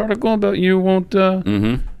here in this article about you won't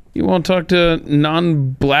talk to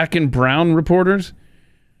non-black and brown reporters?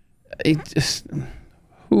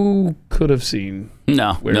 Who could have seen?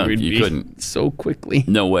 No, we'd you couldn't. So quickly.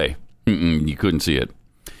 No way. You couldn't see it.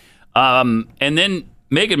 And then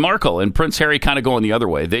Meghan Markle and Prince Harry kind of going the other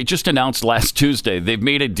way. They just announced last Tuesday they've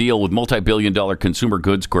made a deal with multi-billion-dollar consumer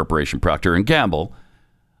goods corporation Procter & Gamble,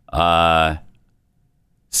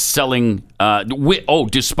 selling.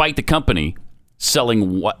 Despite the company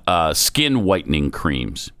selling skin whitening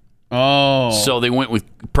creams. Oh. So they went with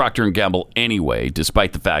Procter & Gamble anyway,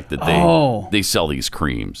 despite the fact that they sell these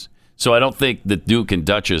creams. So I don't think the Duke and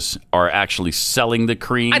Duchess are actually selling the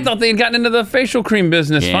cream. I thought they had gotten into the facial cream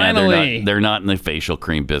business, finally. They're not in the facial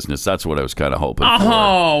cream business. That's what I was kind of hoping for.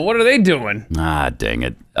 Oh, what are they doing? Dang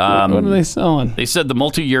it. What are they selling? They said the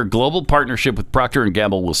multi-year global partnership with Procter &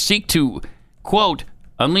 Gamble will seek to, quote,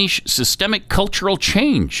 unleash systemic cultural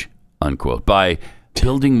change, unquote, by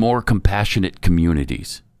building more compassionate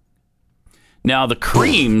communities. Now, the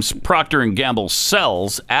creams Procter & Gamble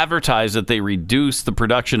sells advertise that they reduce the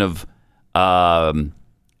production of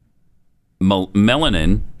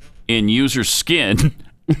melanin in users' skin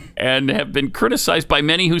and have been criticized by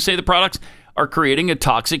many who say the products are creating a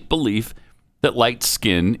toxic belief that light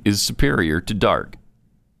skin is superior to dark.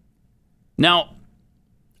 Now,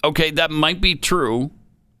 okay, that might be true,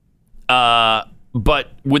 but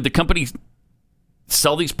would the company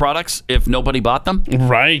sell these products if nobody bought them?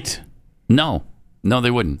 Right. No,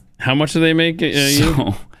 they wouldn't. How much do they make? Let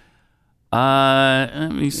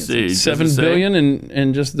me see. $7 billion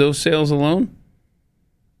in just those sales alone.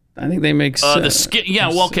 I think they make the skin. Yeah,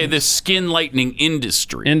 well, okay, the skin lightening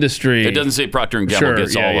industry. It doesn't say Procter & Gamble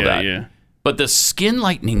gets all of that. Yeah. But the skin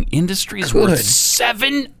lightening industry is worth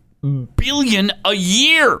 $7 billion a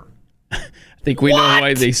year. I think we know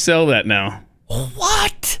why they sell that now.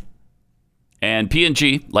 What? And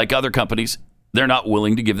P&G, like other companies, they're not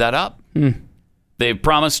willing to give that up. They've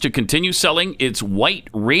promised to continue selling its white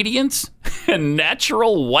radiance and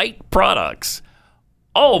natural white products.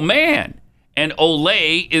 Oh, man. And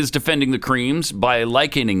Olay is defending the creams by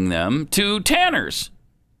likening them to tanners.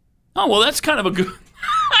 Oh, well, that's kind of a good...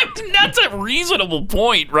 that's a reasonable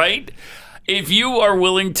point, right? If you are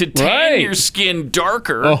willing to tan your skin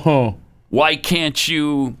darker, why can't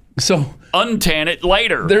you untan it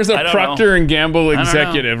lighter? There's a Procter & Gamble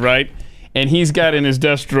executive, right? And he's got in his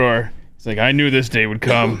desk drawer, he's like, I knew this day would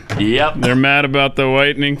come. Yep. They're mad about the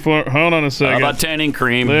whitening. Hold on a second. How about tanning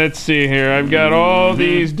cream? Let's see here. I've got all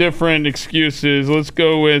these different excuses. Let's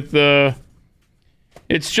go with,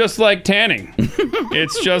 it's just like tanning.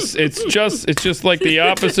 It's just like the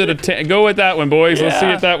opposite of tanning. Go with that one, boys. Let's see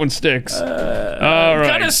if that one sticks. All right.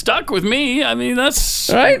 Kind of stuck with me. I mean, that's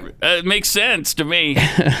right. It makes sense to me.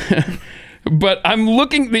 But I'm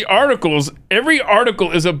looking the articles. Every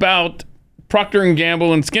article is about Procter &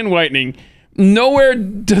 Gamble and skin whitening. Nowhere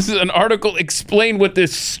does an article explain what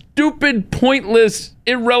this stupid, pointless,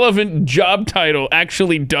 irrelevant job title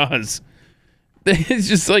actually does. It's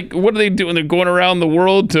just like, what are they doing? They're going around the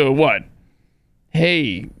world to what?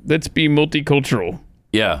 Hey, let's be multicultural.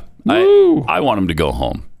 Yeah. I want them to go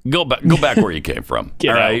home. Go back where you came from. Get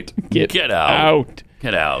all out. right? Get out.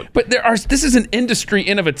 Get out. But this is an industry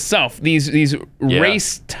in of itself. These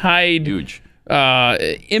race-tied, huge,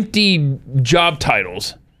 empty job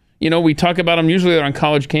titles. You know, we talk about them usually on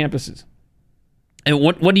college campuses. And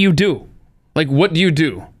what do you do? Like, what do you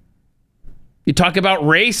do? You talk about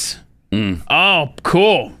race? Oh,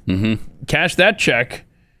 cool. Mm-hmm. Cash that check.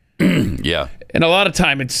 Yeah. And a lot of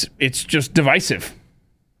time it's just divisive.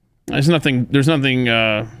 There's nothing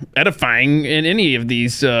edifying in any of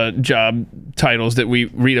these job titles that we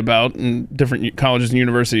read about in different colleges and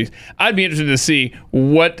universities. I'd be interested to see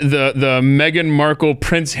what the Meghan Markle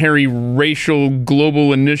Prince Harry racial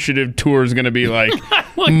global initiative tour is going to be like.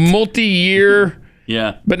 Multi-year.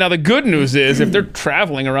 Yeah. But now the good news is if they're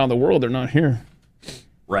traveling around the world, they're not here.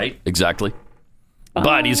 Right. Exactly.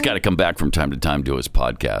 But he's got to come back from time to time to his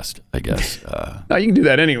podcast, I guess. No, you can do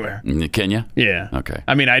that anywhere. Can you? Yeah. Okay.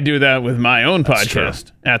 I mean, I do that with my own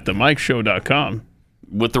podcast at themikeshow.com.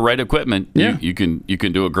 With the right equipment, you can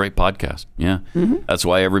do a great podcast. Yeah. Mm-hmm. That's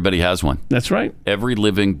why everybody has one. That's right. Every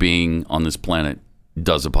living being on this planet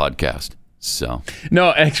does a podcast. So.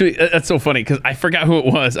 No, actually, that's so funny because I forgot who it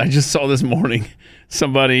was. I just saw this morning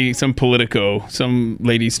some Politico, some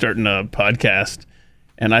lady starting a podcast,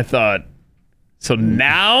 and I thought, so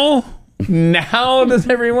now Now does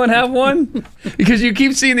everyone have one? Because you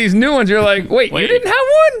keep seeing these new ones. You're like, wait, you didn't have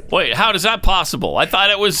one? Wait, how is that possible? I thought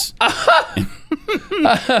it was...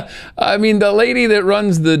 I mean, the lady that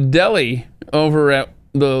runs the deli over at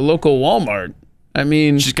the local Walmart, I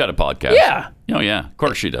mean... She's got a podcast. Yeah. Oh, yeah. Of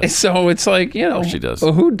course she does. So it's like, Of course she does.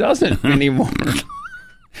 Well, who doesn't anymore?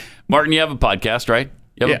 Martin, you have a podcast, right?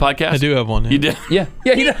 You have a podcast? I do have one. You do? Yeah,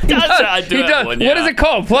 he does. I do He have does. one, What yeah. is it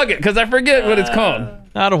called? Plug it, because I forget what it's called.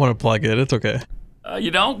 I don't want to plug it. It's okay.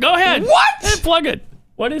 You don't? Go ahead. What? Plug it.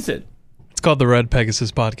 What is it? It's called the Red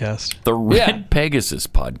Pegasus Podcast. The Red Pegasus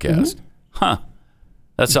Podcast. Huh.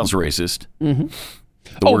 That sounds racist. Mm-hmm.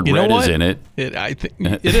 The word you know red what? is in it. I think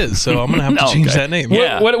it is. So I'm going to have to change Okay. that name.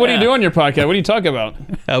 What do you do on your podcast? What do you talk about?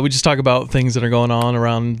 We just talk about things that are going on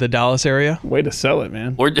around the Dallas area. Way to sell it,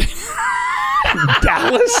 man. Or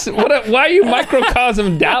Dallas? Why are you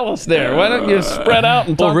microcosm Dallas there? Why don't you spread out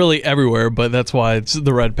and talk? Well, really everywhere, but that's why it's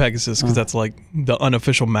the Red Pegasus, because that's like the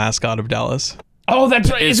unofficial mascot of Dallas. Oh,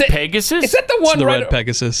 that's right. Is Pegasus? Is that the one It's the right? Red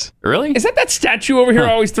Pegasus. Really? Is that statue over here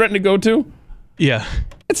I always threaten to go to? Yeah.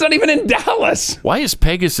 It's not even in Dallas. Why is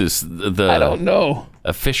Pegasus the I don't know.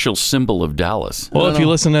 official symbol of Dallas? Well, if you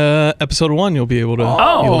listen to episode 1, you'll be able to.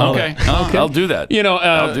 you'll know okay. that. I'll do that. You know,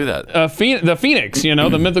 I'll do that. The Phoenix,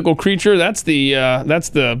 the mythical creature. That's the I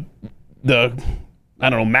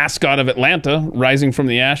don't know, mascot of Atlanta, rising from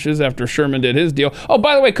the ashes after Sherman did his deal. Oh,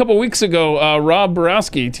 by the way, a couple weeks ago, Rob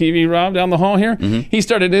Borowski, TV Rob down the hall here, he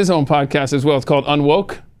started his own podcast as well. It's called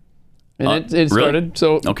Unwoke. And it started.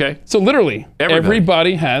 So So literally,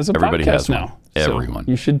 everybody has a Everybody podcast has one. now. Everyone.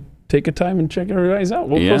 So you should take a time and check everybody's out.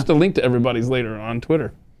 We'll post a link to everybody's later on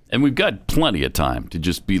Twitter. And we've got plenty of time to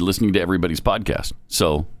just be listening to everybody's podcast.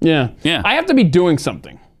 So Yeah. Yeah. I have to be doing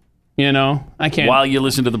something. I can't. while you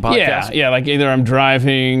listen to the podcast, Yeah, like either I'm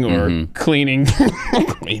driving or cleaning,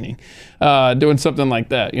 doing something like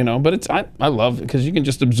that, But I love it because you can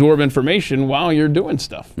just absorb information while you're doing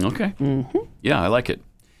stuff. Okay. Yeah, I like it.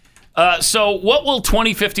 So what will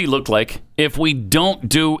 2050 look like if we don't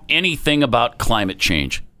do anything about climate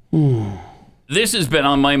change? This has been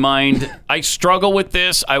on my mind. I struggle with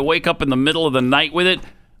this. I wake up in the middle of the night with it.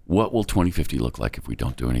 What will 2050 look like if we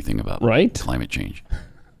don't do anything about climate change?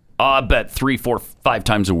 I bet 3, 4, 5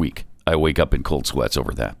 times a week I wake up in cold sweats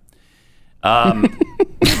over that.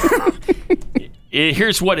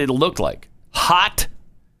 Here's what it'll look like. Hot.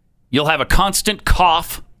 You'll have a constant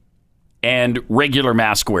cough and regular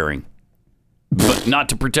mask wearing. But not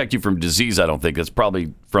to protect you from disease, I don't think. That's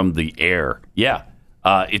probably from the air. Yeah.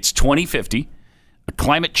 It's 2050. A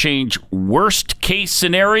climate change worst case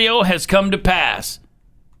scenario has come to pass.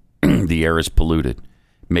 The air is polluted,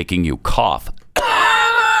 making you cough.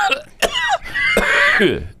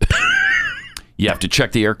 You have to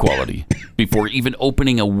check the air quality before even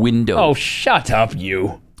opening a window. Oh, shut up,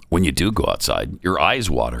 you. When you do go outside, your eyes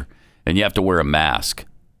water, and you have to wear a mask.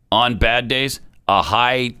 On bad days, a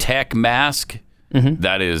high-tech mask,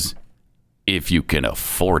 that is, if you can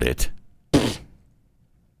afford it.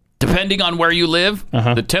 Depending on where you live,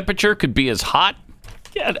 the temperature could be as hot.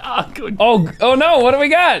 Oh no, what do we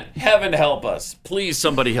got? Heaven help us. Please,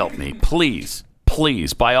 somebody help me. Please,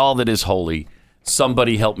 please, by all that is holy,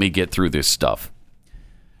 somebody help me get through this stuff.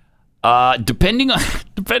 Depending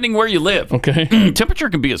where you live, temperature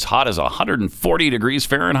can be as hot as 140 degrees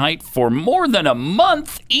Fahrenheit for more than a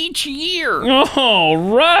month each year. Oh,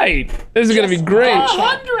 right. This is going to be great.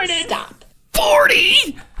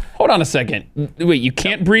 140? Hold on a second. Wait, you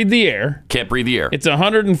can't breathe the air. Can't breathe the air. It's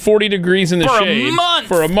 140 degrees in the shade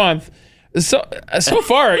for a month. So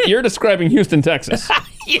far, you're describing Houston, Texas.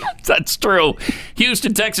 Yes, that's true.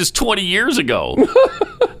 Houston, Texas, 20 years ago.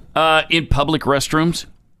 In public restrooms,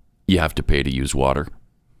 you have to pay to use water.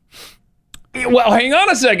 Well, hang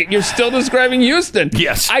on a second. You're still describing Houston.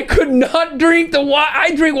 Yes. I could not drink the water.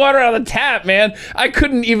 I drink water out of the tap, man. I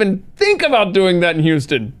couldn't even think about doing that in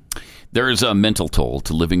Houston. There is a mental toll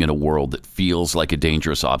to living in a world that feels like a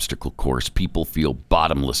dangerous obstacle course. People feel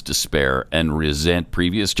bottomless despair and resent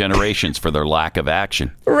previous generations for their lack of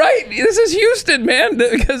action. Right. This is Houston, man.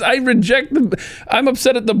 Because I'm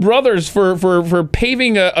upset at the brothers for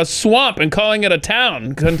paving a swamp and calling it a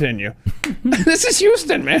town. Continue. This is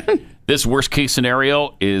Houston, man. This worst case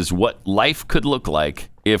scenario is what life could look like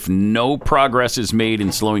if no progress is made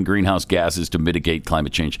in slowing greenhouse gases to mitigate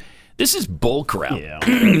climate change. This is bullcrap. Yeah.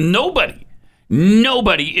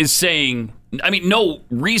 Nobody is saying, no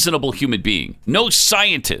reasonable human being, no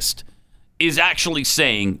scientist is actually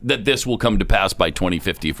saying that this will come to pass by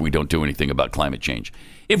 2050 if we don't do anything about climate change.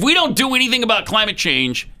 If we don't do anything about climate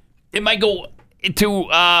change, it might go to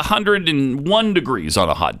 101 degrees on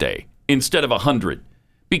a hot day instead of 100.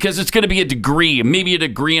 because it's going to be a degree, maybe a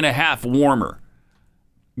degree and a half warmer.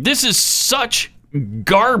 This is such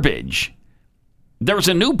garbage. There was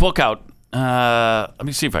a new book out. Let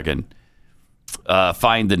me see if I can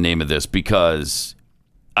find the name of this, because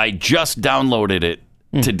I just downloaded it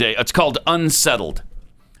today. It's called Unsettled,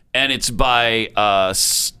 and it's by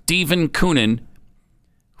Stephen Koonin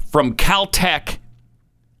from Caltech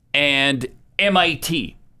and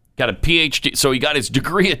MIT. Got a PhD. So he got his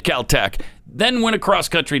degree at Caltech, then went across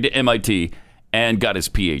country to MIT and got his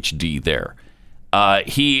PhD there.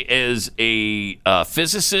 He is a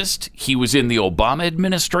physicist. He was in the Obama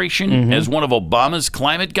administration as one of Obama's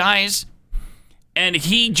climate guys. And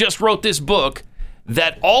he just wrote this book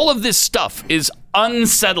that all of this stuff is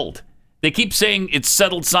unsettled. They keep saying it's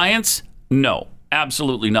settled science. No,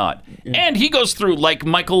 absolutely not. Yeah. And he goes through, like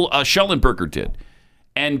Michael Schellenberger did,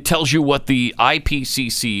 and tells you what the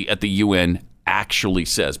IPCC at the UN actually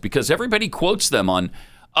says. Because everybody quotes them on,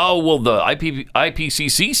 oh, well, the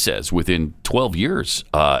IPCC says within 12 years,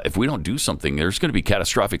 if we don't do something, there's going to be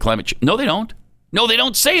catastrophic climate change. No, they don't. No, they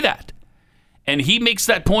don't say that. And he makes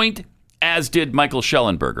that point, as did Michael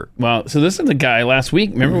Schellenberger. Well, so this is the guy last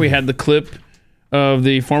week. Remember we had the clip of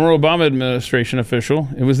the former Obama administration official.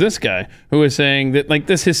 It was this guy who was saying that, like,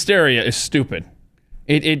 this hysteria is stupid.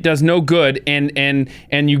 It does no good. And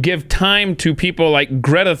you give time to people like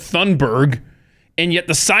Greta Thunberg, and yet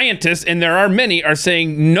the scientists, and there are many, are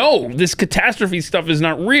saying, no, this catastrophe stuff is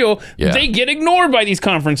not real. Yeah. They get ignored by these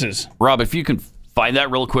conferences. Rob, if you can find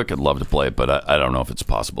that real quick, I'd love to play it, but I don't know if it's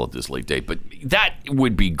possible at this late date. But that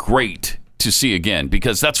would be great to see again,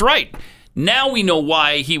 because that's right. Now we know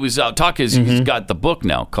why he was out talking. He's got the book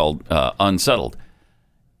now called Unsettled.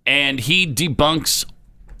 And he debunks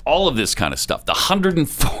all of this kind of stuff. The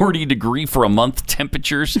 140 degree for a month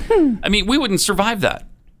temperatures. I mean, we wouldn't survive that.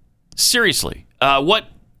 Seriously. What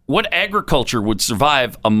agriculture would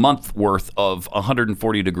survive a month worth of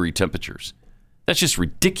 140 degree temperatures? That's just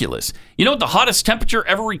ridiculous. You know what the hottest temperature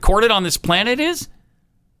ever recorded on this planet is?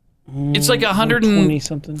 It's like 120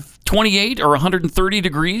 something, 28 or 130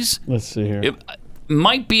 degrees. Let's see here. It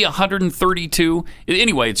might be 132.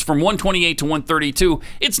 Anyway, it's from 128 to 132.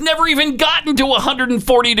 It's never even gotten to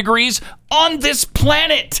 140 degrees on this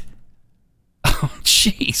planet. Oh,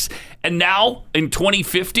 jeez. And now in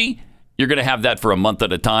 2050, you're going to have that for a month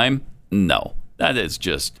at a time? No, that is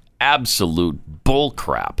just absolute bull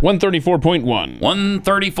crap. 134.1.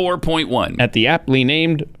 134.1. At the aptly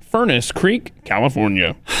named Furnace Creek,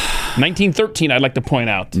 California. 1913, I'd like to point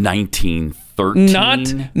out.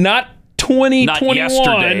 1913? Not 2021. Not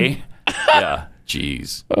yesterday. Yeah,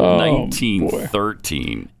 jeez.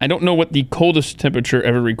 1913. Boy. I don't know what the coldest temperature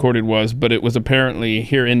ever recorded was, but it was apparently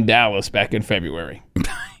here in Dallas back in February.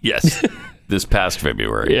 Yes, this past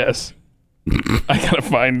February. Yes. I gotta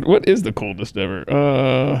find, what is the coldest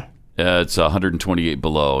ever? It's 128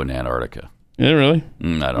 below in Antarctica. Yeah, really? I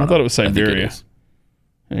don't know. I thought it was Siberia.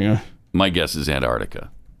 There you go. My guess is Antarctica.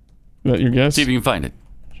 Is that your guess? See if you can find it.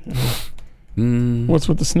 What's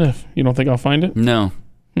with the sniff? You don't think I'll find it? No.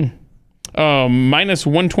 Minus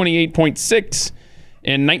 128.6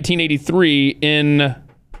 in 1983 in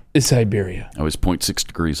Siberia. I was 0.6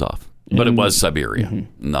 degrees off. But it was Siberia,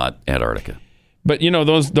 not Antarctica. But, you know,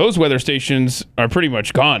 those weather stations are pretty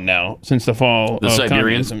much gone now since the fall of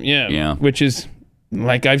Siberian? communism. Yeah. Which is,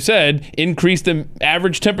 like I've said, increase the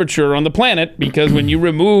average temperature on the planet, because when you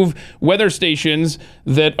remove weather stations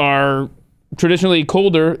that are traditionally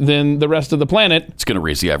colder than the rest of the planet, it's going to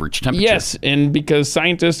raise the average temperature. Yes, and because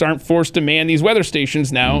scientists aren't forced to man these weather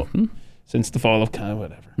stations now since the fall of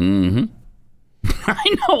whatever.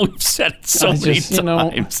 I know, we've said it so many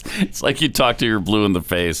times. It's like you talk to your blue in the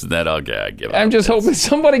face, and then I give up. I'm just hoping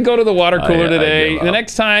somebody go to the water cooler today. The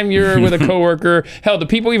next time you're with a coworker, hell, do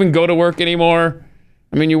people even go to work anymore?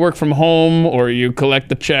 I mean, you work from home or you collect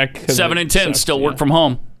the check. 7 in 10 still work from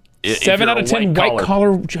home. 7 out of 10 white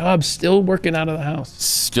collar jobs still working out of the house.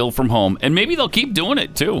 Still from home. And maybe they'll keep doing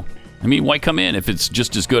it too. I mean, why come in if it's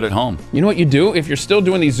just as good at home? You know what you do? If you're still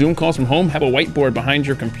doing these Zoom calls from home, have a whiteboard behind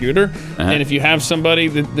your computer. And if you have somebody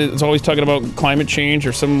that's always talking about climate change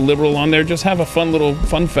or some liberal on there, just have a fun little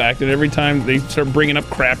fun fact. And every time they start bringing up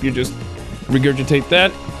crap, you just regurgitate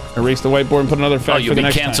that, erase the whiteboard, and put another fact for the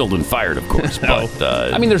next time. You'll be canceled and fired, of course. No.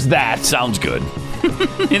 But I mean, there's that. Sounds good.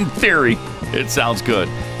 In theory, it sounds good.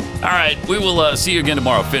 All right, we will see you again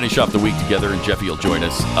tomorrow. Finish off the week together, and Jeffy will join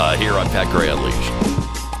us here on Pat Gray Unleashed.